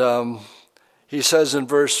 and he says in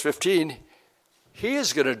verse 15, he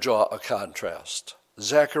is going to draw a contrast.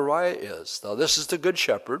 Zechariah is. Now this is the good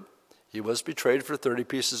shepherd. He was betrayed for 30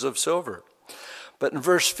 pieces of silver. But in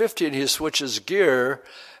verse 15, he switches gear,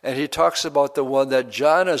 and he talks about the one that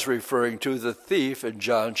John is referring to, the thief, in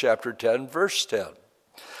John chapter 10, verse 10.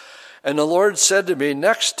 And the Lord said to me,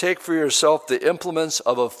 next take for yourself the implements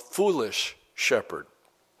of a foolish shepherd.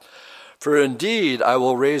 For indeed I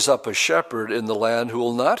will raise up a shepherd in the land who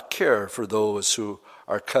will not care for those who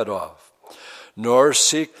are cut off, nor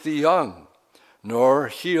seek the young, nor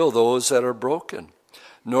heal those that are broken,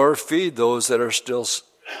 nor feed those that are still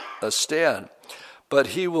stand. But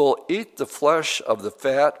he will eat the flesh of the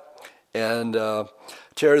fat and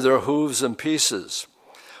tear their hooves in pieces.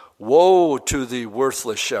 Woe to the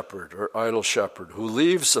worthless shepherd or idle shepherd who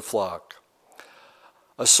leaves the flock.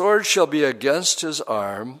 A sword shall be against his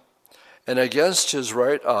arm and against his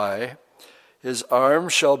right eye. His arm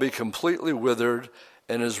shall be completely withered,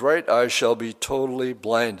 and his right eye shall be totally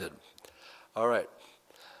blinded. All right,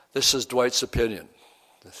 this is Dwight's opinion.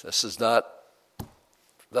 This is not,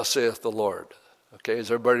 thus saith the Lord. Okay,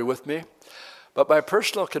 is everybody with me? But my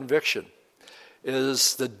personal conviction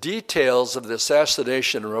is the details of the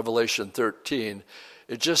assassination in Revelation 13.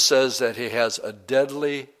 It just says that he has a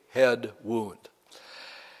deadly head wound.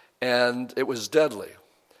 And it was deadly.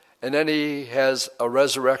 And then he has a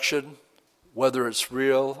resurrection. Whether it's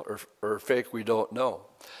real or fake, we don't know.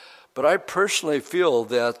 But I personally feel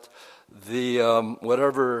that the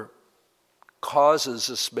whatever causes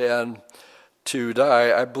this man to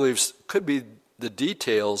die, I believe could be the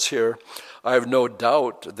details here. I have no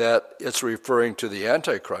doubt that it's referring to the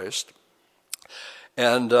Antichrist.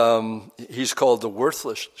 And he's called the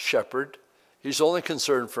worthless shepherd. He's only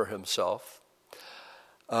concerned for himself.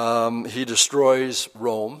 He destroys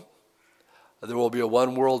Rome. There will be a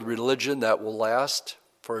one-world religion that will last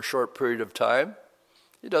for a short period of time.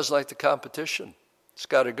 He doesn't like the competition. It's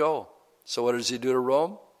got to go. So what does he do to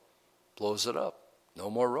Rome? Blows it up.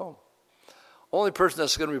 No more Rome. Only person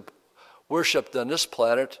that's going to be worshipped on this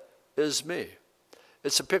planet is me.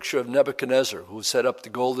 It's a picture of Nebuchadnezzar, who set up the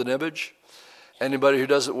golden image. Anybody who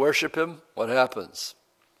doesn't worship him, what happens?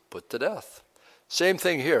 Put to death. Same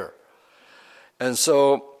thing here. And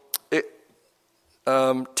so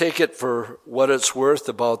take it for what it's worth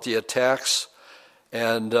about the attacks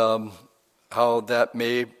and how that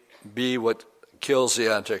may be what kills the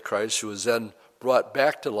Antichrist, who is then brought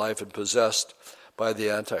back to life and possessed by the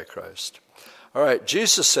Antichrist. All right,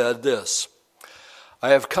 Jesus said this,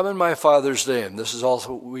 I have come in my Father's name. This is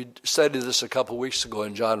also, we studied this a couple weeks ago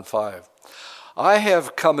in John 5. I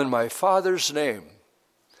have come in my Father's name,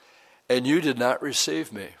 and you did not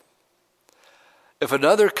receive me. If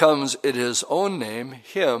another comes in his own name,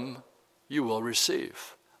 him you will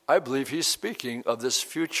receive. I believe he's speaking of this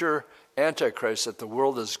future Antichrist that the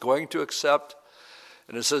world is going to accept.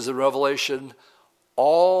 And it says in Revelation,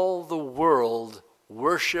 all the world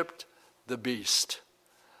worshipped the beast.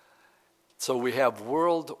 So we have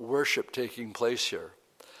world worship taking place here.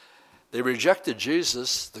 They rejected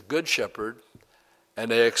Jesus, the good shepherd,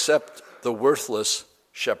 and they accept the worthless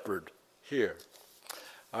shepherd here.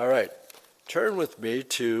 All right. Turn with me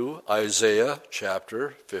to Isaiah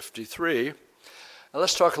chapter 53. And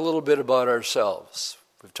let's talk a little bit about ourselves.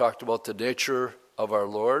 We've talked about the nature of our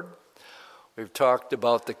Lord. We've talked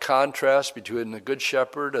about the contrast between the good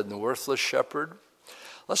shepherd and the worthless shepherd.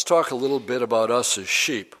 Let's talk a little bit about us as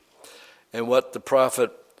sheep and what the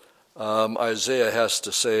prophet Isaiah has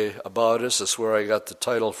to say about us. That's where I got the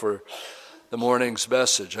title for the morning's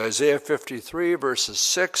message. Isaiah 53, verses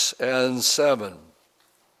 6 and 7.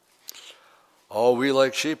 All we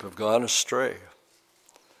like sheep have gone astray.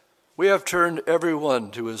 We have turned every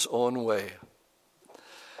one to his own way.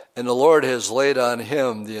 And the Lord has laid on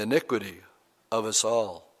him the iniquity of us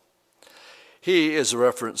all. He is a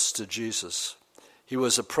reference to Jesus. He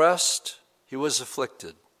was oppressed, he was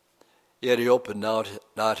afflicted, yet he opened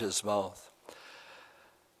not his mouth.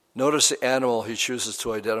 Notice the animal he chooses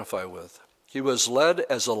to identify with. He was led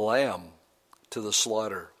as a lamb to the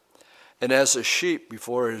slaughter, and as a sheep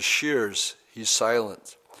before his shears, he's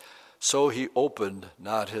silent. So he opened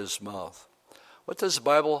not his mouth. What does the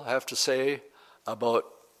Bible have to say about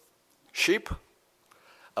sheep?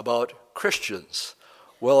 About Christians?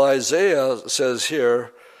 Well, Isaiah says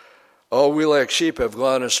here All we like sheep have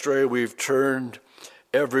gone astray. We've turned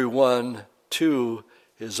every one to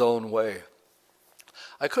his own way.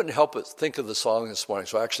 I couldn't help but think of the song this morning,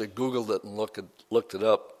 so I actually Googled it and looked it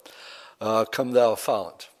up. Come thou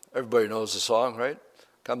fount. Everybody knows the song, right?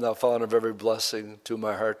 Come thou fount of every blessing, to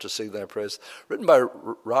my heart to sing thy praise. Written by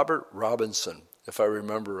Robert Robinson, if I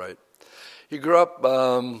remember right. He grew up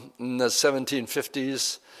in the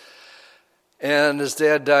 1750s, and his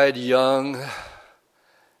dad died young,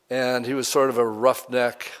 and he was sort of a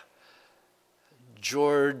roughneck.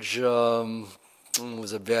 George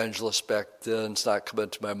was evangelist back then. It's not coming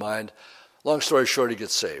to my mind. Long story short, he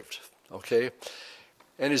gets saved, okay?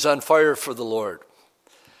 And he's on fire for the Lord.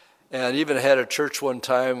 And even had a church one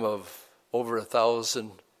time of over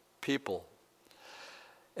 1,000 people.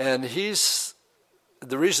 And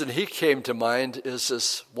the reason he came to mind is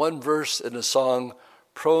this one verse in the song,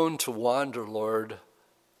 prone to wander, Lord,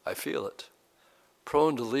 I feel it.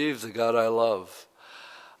 Prone to leave the God I love.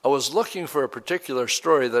 I was looking for a particular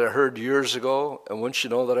story that I heard years ago, and wouldn't you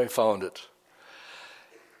know that I found it.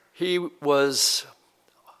 He was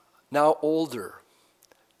now older,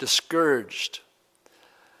 discouraged,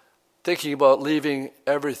 thinking about leaving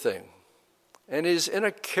everything. And he's in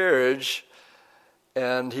a carriage,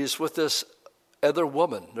 and he's with this other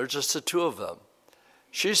woman. They're just the two of them.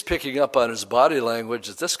 She's picking up on his body language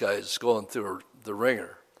that this guy is going through the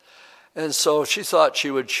ringer. And so she thought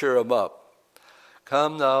she would cheer him up.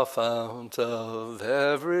 Come thou fount of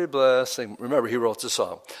every blessing. Remember, he wrote the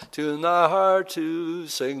song. To thy heart to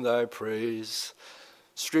sing thy praise.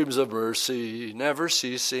 Streams of mercy, never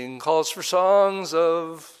ceasing, calls for songs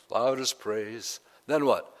of loudest praise. Then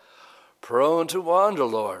what? Prone to wander,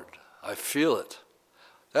 Lord. I feel it.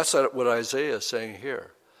 That's what Isaiah is saying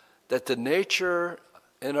here. That the nature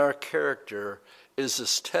in our character is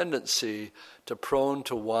this tendency to prone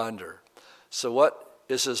to wander. So what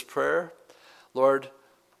is his prayer? Lord,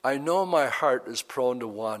 I know my heart is prone to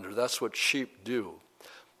wander. That's what sheep do.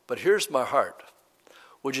 But here's my heart.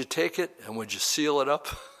 Would you take it and would you seal it up?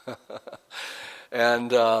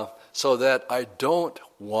 And so that I don't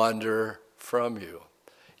wander from you.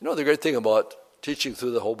 You know the great thing about teaching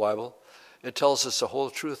through the whole Bible? It tells us the whole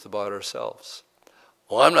truth about ourselves.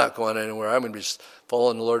 Well, I'm not going anywhere. I'm going to be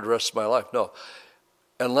following the Lord the rest of my life. No.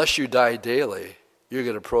 Unless you die daily, you're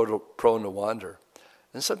going to prone to wander.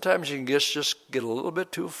 And sometimes you can just get a little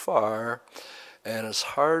bit too far, and it's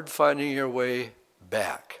hard finding your way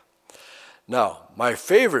back. Now, my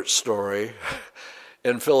favorite story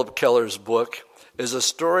in Philip Keller's book is a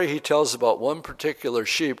story he tells about one particular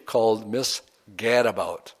sheep called Miss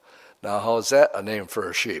Gadabout. Now, how is that a name for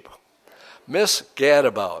a sheep? Miss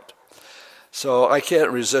Gadabout. So I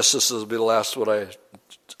can't resist. This will be the last stories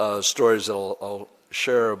that I'll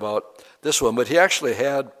share about this one. But he actually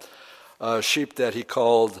had a sheep that he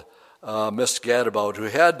called Miss Gadabout, who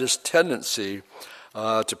had this tendency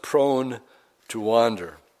to prone to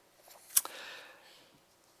wander.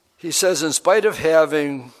 He says, in spite of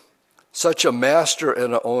having such a master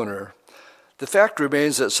and an owner, the fact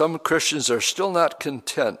remains that some Christians are still not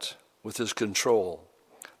content with his control.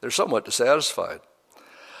 They're somewhat dissatisfied,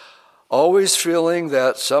 always feeling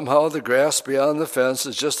that somehow the grass beyond the fence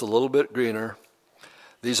is just a little bit greener.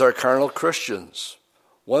 These are carnal Christians.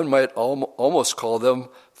 One might almost call them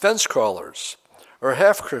fence crawlers or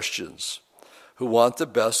half-Christians who want the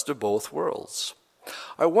best of both worlds.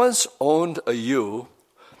 I once owned a ewe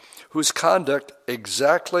whose conduct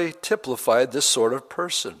exactly typified this sort of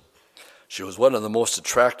person. She was one of the most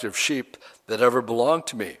attractive sheep that ever belonged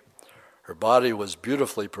to me. Her body was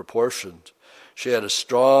beautifully proportioned. She had a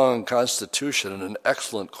strong constitution and an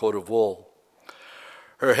excellent coat of wool.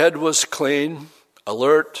 Her head was clean,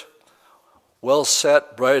 alert, well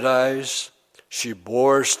set, bright eyes. She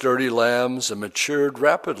bore sturdy lambs and matured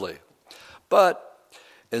rapidly. But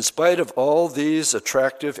in spite of all these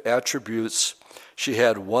attractive attributes, she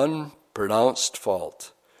had one pronounced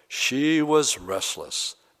fault. She was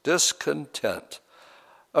restless, discontent,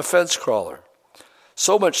 a fence crawler.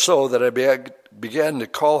 So much so that I began to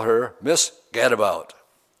call her Miss Gadabout.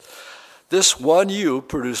 This one ewe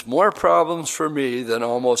produced more problems for me than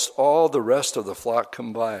almost all the rest of the flock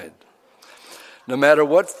combined. No matter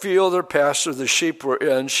what field or pasture the sheep were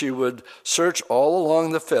in, she would search all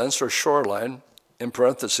along the fence or shoreline, in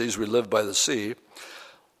parentheses, we lived by the sea,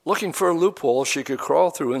 looking for a loophole she could crawl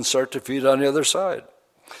through and start to feed on the other side.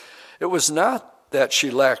 It was not that she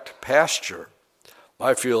lacked pasture.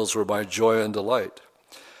 My fields were my joy and delight.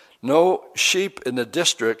 No sheep in the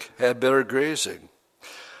district had better grazing.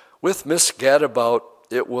 With Miss Gadabout,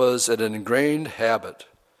 it was an ingrained habit.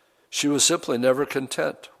 She was simply never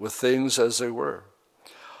content with things as they were.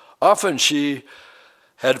 Often she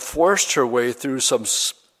had forced her way through some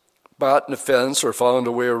spot in the fence or found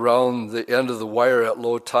a way around the end of the wire at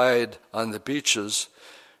low tide on the beaches,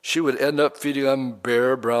 she would end up feeding on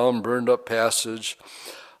bare, brown, burned-up passage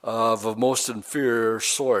of a most inferior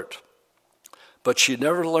sort. But she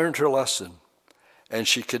never learned her lesson, and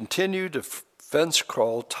she continued to fence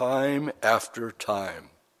crawl time after time.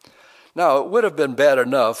 Now, it would have been bad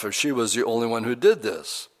enough if she was the only one who did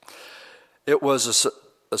this. It was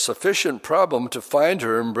a sufficient problem to find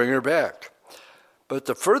her and bring her back. But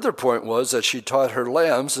the further point was that she taught her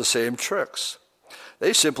lambs the same tricks.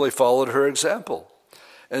 They simply followed her example,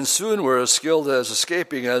 and soon were as skilled at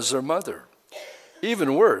escaping as their mother.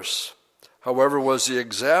 Even worse, however, was the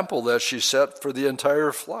example that she set for the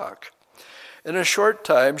entire flock. In a short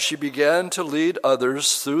time, she began to lead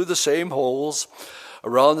others through the same holes,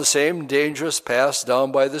 around the same dangerous paths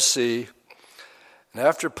down by the sea. And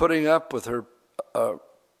after putting up with her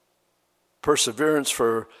perseverance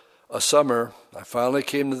for a summer, I finally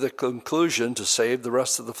came to the conclusion to save the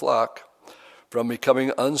rest of the flock from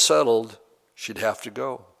becoming unsettled, she'd have to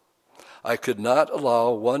go. I could not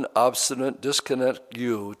allow one obstinate, discontent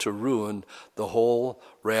ewe to ruin the whole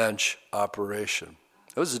ranch operation.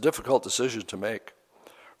 It was a difficult decision to make,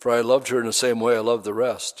 for I loved her in the same way I loved the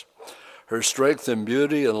rest. Her strength and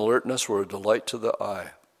beauty and alertness were a delight to the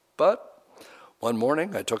eye. But one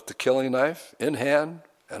morning I took the killing knife in hand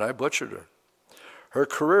and I butchered her. Her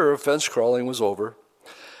career of fence crawling was over.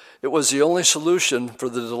 It was the only solution for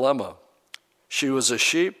the dilemma. She was a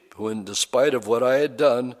sheep who, in despite of what I had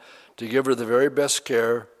done to give her the very best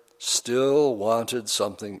care, still wanted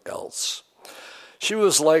something else. She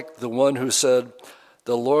was like the one who said,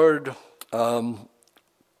 the Lord,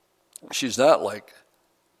 she's not like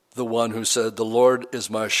the one who said, the Lord is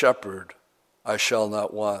my shepherd, I shall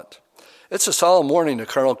not want. It's a solemn warning to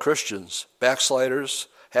carnal Christians, backsliders,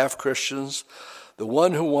 half-Christians, the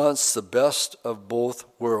one who wants the best of both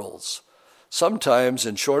worlds. Sometimes,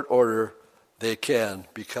 in short order, they can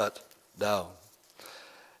be cut down.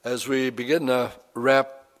 As we begin to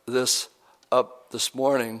wrap this up this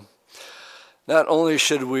morning, not only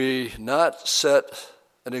should we not set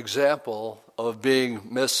an example of being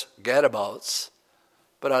Miss Gadabouts,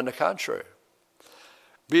 but on the contrary,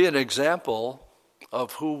 be an example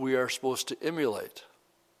of who we are supposed to emulate.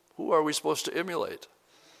 Who are we supposed to emulate?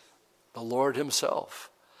 The Lord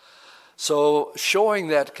himself. So showing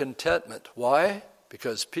that contentment. Why?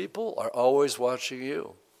 Because people are always watching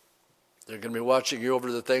you. They're going to be watching you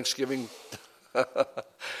over the Thanksgiving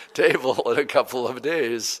table in a couple of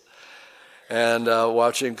days and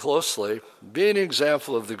watching closely. Be an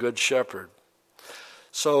example of the Good Shepherd.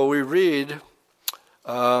 So we read,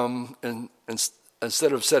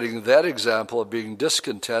 instead of setting that example of being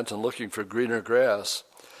discontent and looking for greener grass,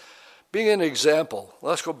 being an example.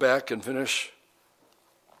 Let's go back and finish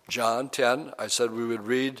John 10. I said we would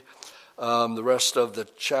read the rest of the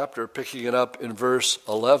chapter, picking it up in verse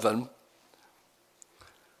 11.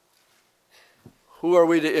 Who are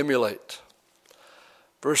we to emulate?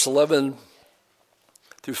 Verse 11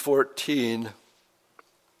 through 14.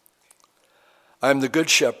 I am the good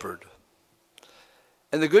shepherd,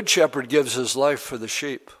 and the good shepherd gives his life for the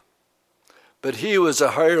sheep. But he who is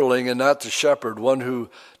a hireling and not the shepherd, one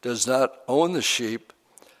who does not own the sheep,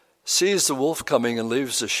 sees the wolf coming and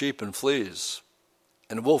leaves the sheep and flees.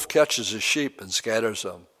 And the wolf catches the sheep and scatters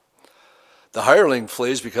them. The hireling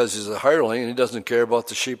flees because he's a hireling and he doesn't care about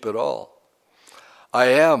the sheep at all. I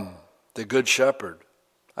am the good shepherd.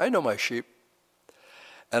 I know my sheep,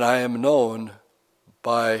 and I am known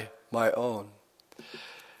by my own.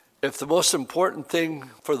 If the most important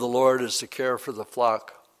thing for the Lord is to care for the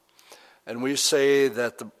flock, and we say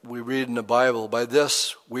that we read in the Bible, by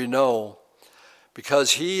this we know,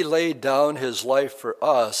 because he laid down his life for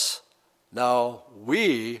us, now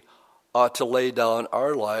we ought to lay down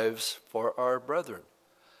our lives for our brethren.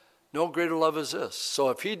 No greater love is this. So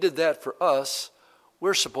if he did that for us,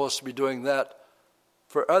 we're supposed to be doing that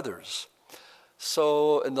for others.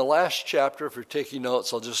 So in the last chapter, if you're taking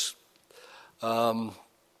notes, I'll just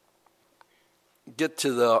get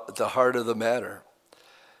to the heart of the matter.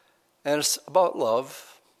 And it's about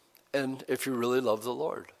love, and if you really love the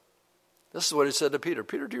Lord. This is what he said to Peter.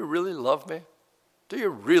 Peter, do you really love me? Do you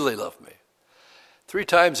really love me? 3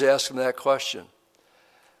 times he asked him that question.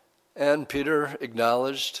 And Peter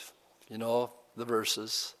acknowledged, the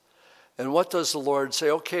verses. And what does the Lord say?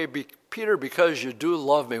 Okay, Peter, because you do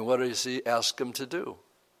love me, what does he ask him to do?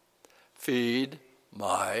 Feed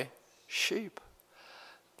my sheep.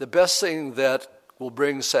 The best thing that will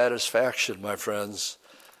bring satisfaction, my friends,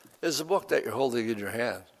 is the book that you're holding in your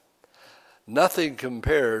hand. Nothing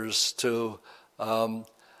compares to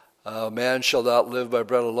Man shall not live by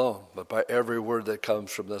bread alone, but by every word that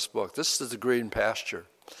comes from this book. This is the green pasture.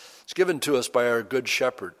 It's given to us by our good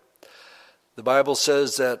shepherd. The Bible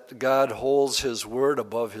says that God holds his word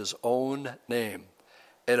above his own name.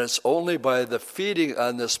 And it's only by the feeding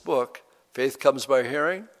on this book, faith comes by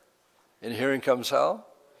hearing, and hearing comes how?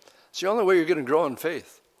 It's the only way you're going to grow in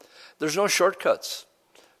faith. There's no shortcuts.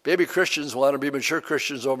 Baby Christians want to be mature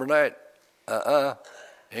Christians overnight.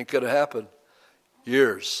 Ain't going to happen.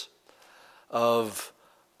 Years of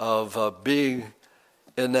being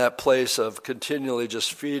in that place of continually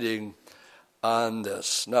just feeding on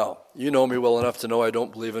this. Now, you know me well enough to know I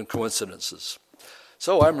don't believe in coincidences.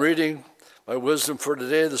 So I'm reading my wisdom for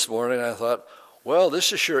today this morning, and I thought, well,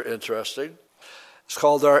 this is sure interesting. It's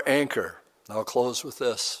called Our Anchor. I'll close with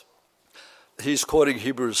this. He's quoting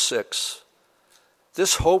Hebrews 6.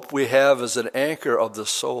 This hope we have is an anchor of the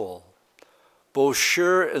soul, both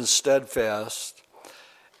sure and steadfast,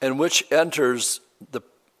 and which enters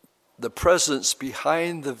the presence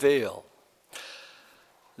behind the veil.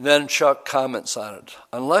 And then Chuck comments on it.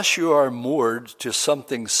 Unless you are moored to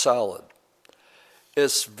something solid,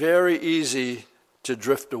 it's very easy to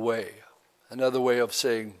drift away. Another way of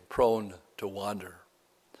saying prone to wander.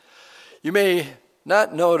 You may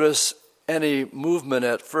not notice any movement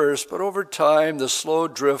at first, but over time the slow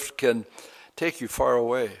drift can take you far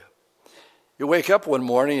away. You wake up one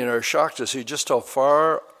morning and are shocked to see just how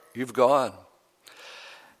far you've gone.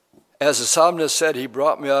 As the psalmist said, he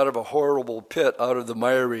brought me out of a horrible pit, out of the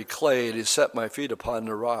miry clay, and he set my feet upon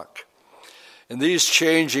the rock. In these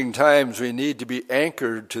changing times, we need to be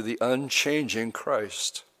anchored to the unchanging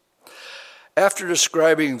Christ. After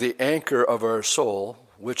describing the anchor of our soul,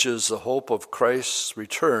 which is the hope of Christ's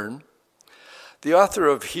return, the author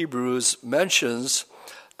of Hebrews mentions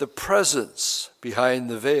the presence behind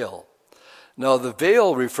the veil. Now, the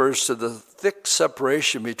veil refers to the thick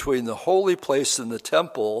separation between the holy place in the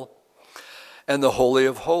temple and the Holy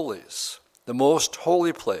of Holies, the most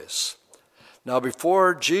holy place. Now,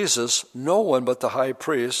 before Jesus, no one but the high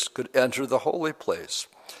priest could enter the holy place,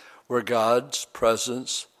 where God's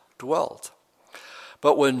presence dwelt.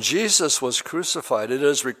 But when Jesus was crucified, it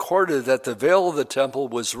is recorded that the veil of the temple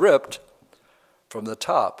was ripped from the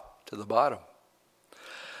top to the bottom.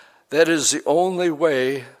 That is the only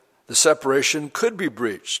way the separation could be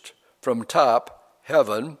breached, from top,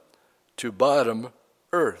 heaven, to bottom,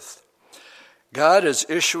 earth. God is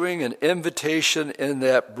issuing an invitation in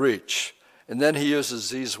that breach. And then he uses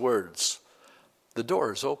these words. The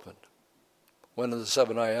door is open. One of the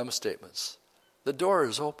 7 I am statements. The door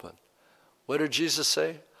is open. What did Jesus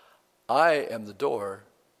say? I am the door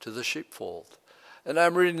to the sheepfold. And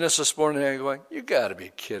I'm reading this morning and I'm going, you got to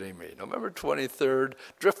be kidding me. November 23rd,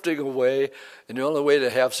 drifting away, and the only way to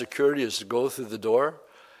have security is to go through the door.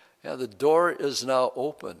 Yeah, the door is now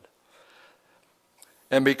open.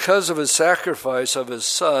 And because of his sacrifice of his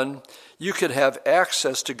son, you can have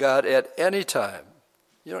access to God at any time.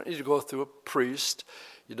 You don't need to go through a priest.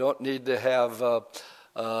 You don't need to have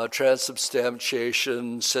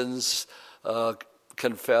transubstantiation, sins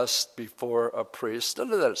confessed before a priest.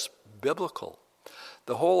 None of that is biblical.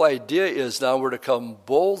 The whole idea is now we're to come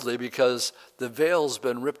boldly because the veil's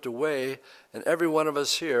been ripped away, and every one of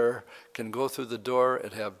us here can go through the door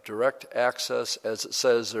and have direct access. As it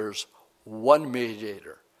says, there's one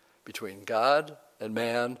mediator between God and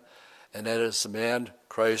man, and that is the man,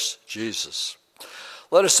 Christ Jesus.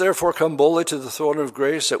 Let us therefore come boldly to the throne of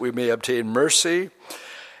grace that we may obtain mercy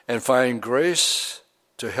and find grace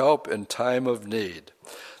to help in time of need.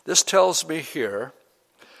 This tells me here,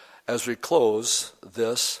 as we close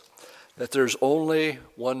this, that there's only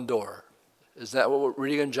one door. Is that what we're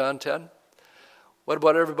reading in John 10? What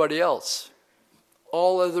about everybody else?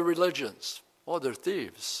 All other religions. Oh, they're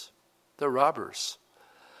thieves. They're robbers.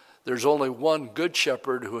 There's only one good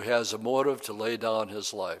shepherd who has a motive to lay down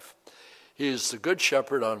his life. He is the good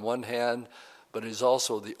shepherd on one hand, but he's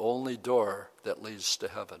also the only door that leads to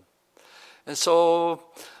heaven. And so,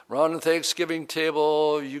 around the Thanksgiving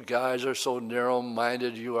table, you guys are so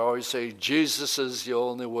narrow-minded. You always say, Jesus is the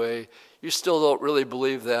only way. You still don't really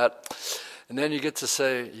believe that. And then you get to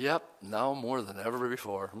say, yep, now more than ever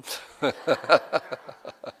before.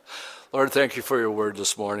 Lord, thank you for your word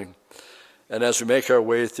this morning. And as we make our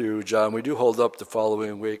way through John, we do hold up the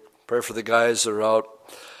following week. Pray for the guys that are out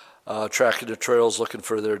tracking the trails looking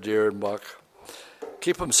for their deer and buck.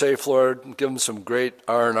 Keep them safe, Lord, and give them some great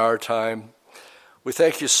R&R time. We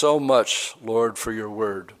thank you so much, Lord, for your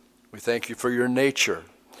word. We thank you for your nature.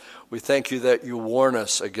 We thank you that you warn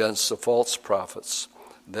us against the false prophets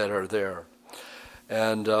that are there.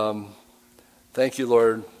 And thank you,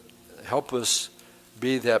 Lord. Help us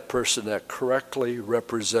be that person that correctly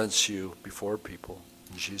represents you before people.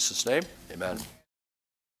 In Jesus' name, amen.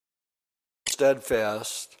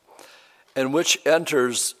 Steadfast, and which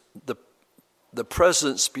enters the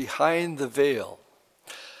presence behind the veil.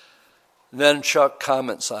 Then Chuck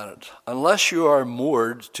comments on it. Unless you are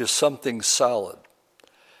moored to something solid,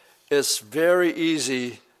 it's very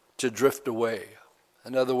easy to drift away.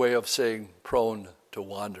 Another way of saying prone to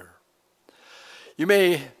wander. You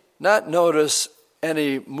may not notice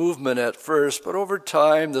any movement at first, but over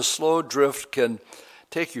time the slow drift can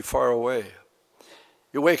take you far away.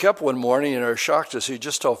 You wake up one morning and are shocked to see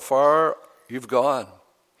just how far you've gone.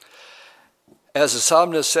 As the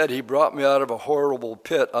psalmist said, he brought me out of a horrible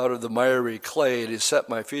pit, out of the miry clay, and he set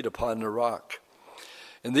my feet upon the rock.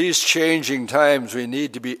 In these changing times, we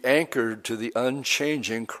need to be anchored to the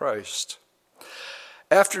unchanging Christ.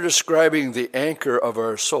 After describing the anchor of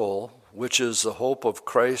our soul, which is the hope of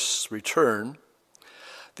Christ's return,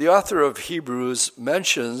 the author of Hebrews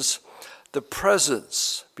mentions the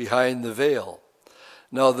presence behind the veil.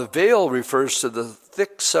 Now, the veil refers to the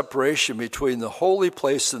thick separation between the holy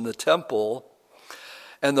place in the temple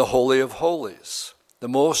and the Holy of Holies, the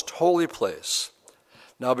most holy place.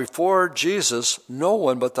 Now, before Jesus, no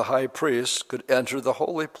one but the high priest could enter the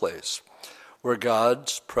holy place, where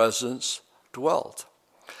God's presence dwelt.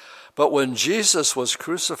 But when Jesus was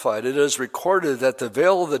crucified, it is recorded that the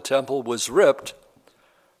veil of the temple was ripped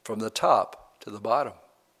from the top to the bottom.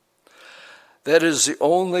 That is the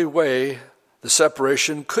only way the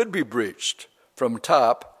separation could be breached, from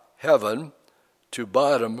top, heaven, to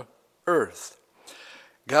bottom, earth.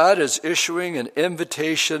 God is issuing an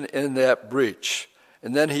invitation in that breach.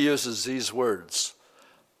 And then he uses these words.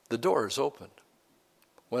 The door is open.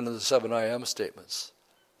 One of the 7 I am statements.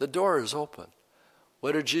 The door is open.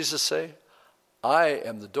 What did Jesus say? I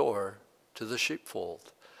am the door to the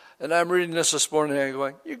sheepfold. And I'm reading this morning and I'm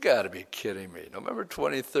going, you got to be kidding me. November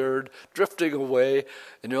 23rd, drifting away,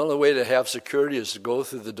 and the only way to have security is to go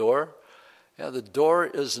through the door? Yeah, the door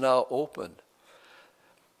is now open.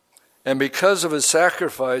 And because of his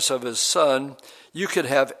sacrifice of his son, you can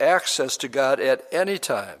have access to God at any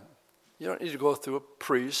time. You don't need to go through a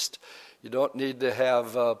priest. You don't need to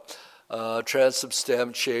have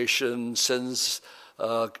transubstantiation, sins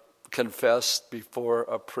confessed before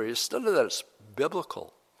a priest. None of that is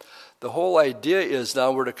biblical. The whole idea is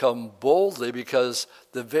now we're to come boldly because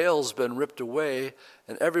the veil's been ripped away,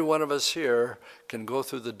 and every one of us here can go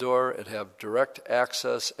through the door and have direct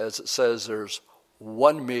access. As it says, there's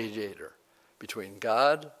one mediator between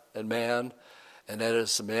God and man, and that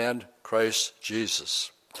is the man, Christ Jesus.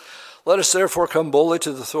 Let us therefore come boldly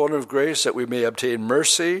to the throne of grace that we may obtain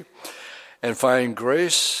mercy and find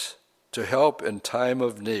grace to help in time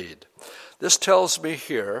of need. This tells me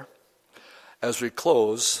here, as we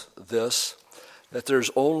close this, that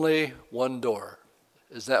there's only one door.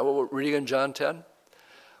 Isn't that what we're reading in John 10?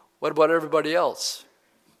 What about everybody else?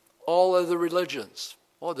 All other religions.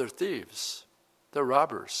 Oh, they're thieves. They're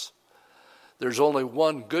robbers. There's only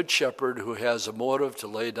one good shepherd who has a motive to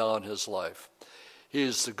lay down his life. He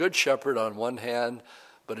is the good shepherd on one hand,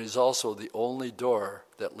 but he's also the only door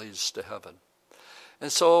that leads to heaven.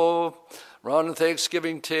 And so, around the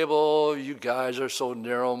Thanksgiving table, you guys are so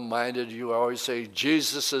narrow-minded. You always say,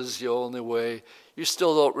 Jesus is the only way. You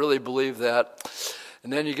still don't really believe that.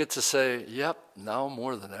 And then you get to say, yep, now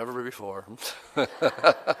more than ever before.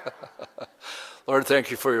 Lord, thank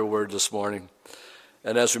you for your word this morning.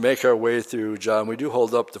 And as we make our way through John, we do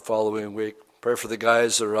hold up the following week. Pray for the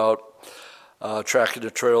guys that are out tracking the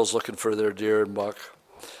trails looking for their deer and buck.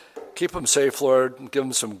 Keep them safe, Lord, and give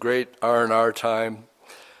them some great R&R time.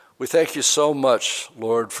 We thank you so much,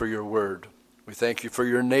 Lord, for your word. We thank you for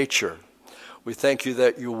your nature. We thank you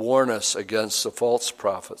that you warn us against the false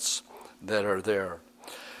prophets that are there.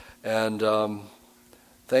 And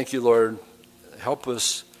thank you, Lord. Help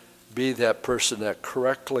us be that person that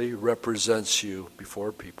correctly represents you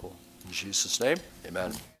before people. In Jesus' name,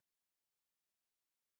 amen.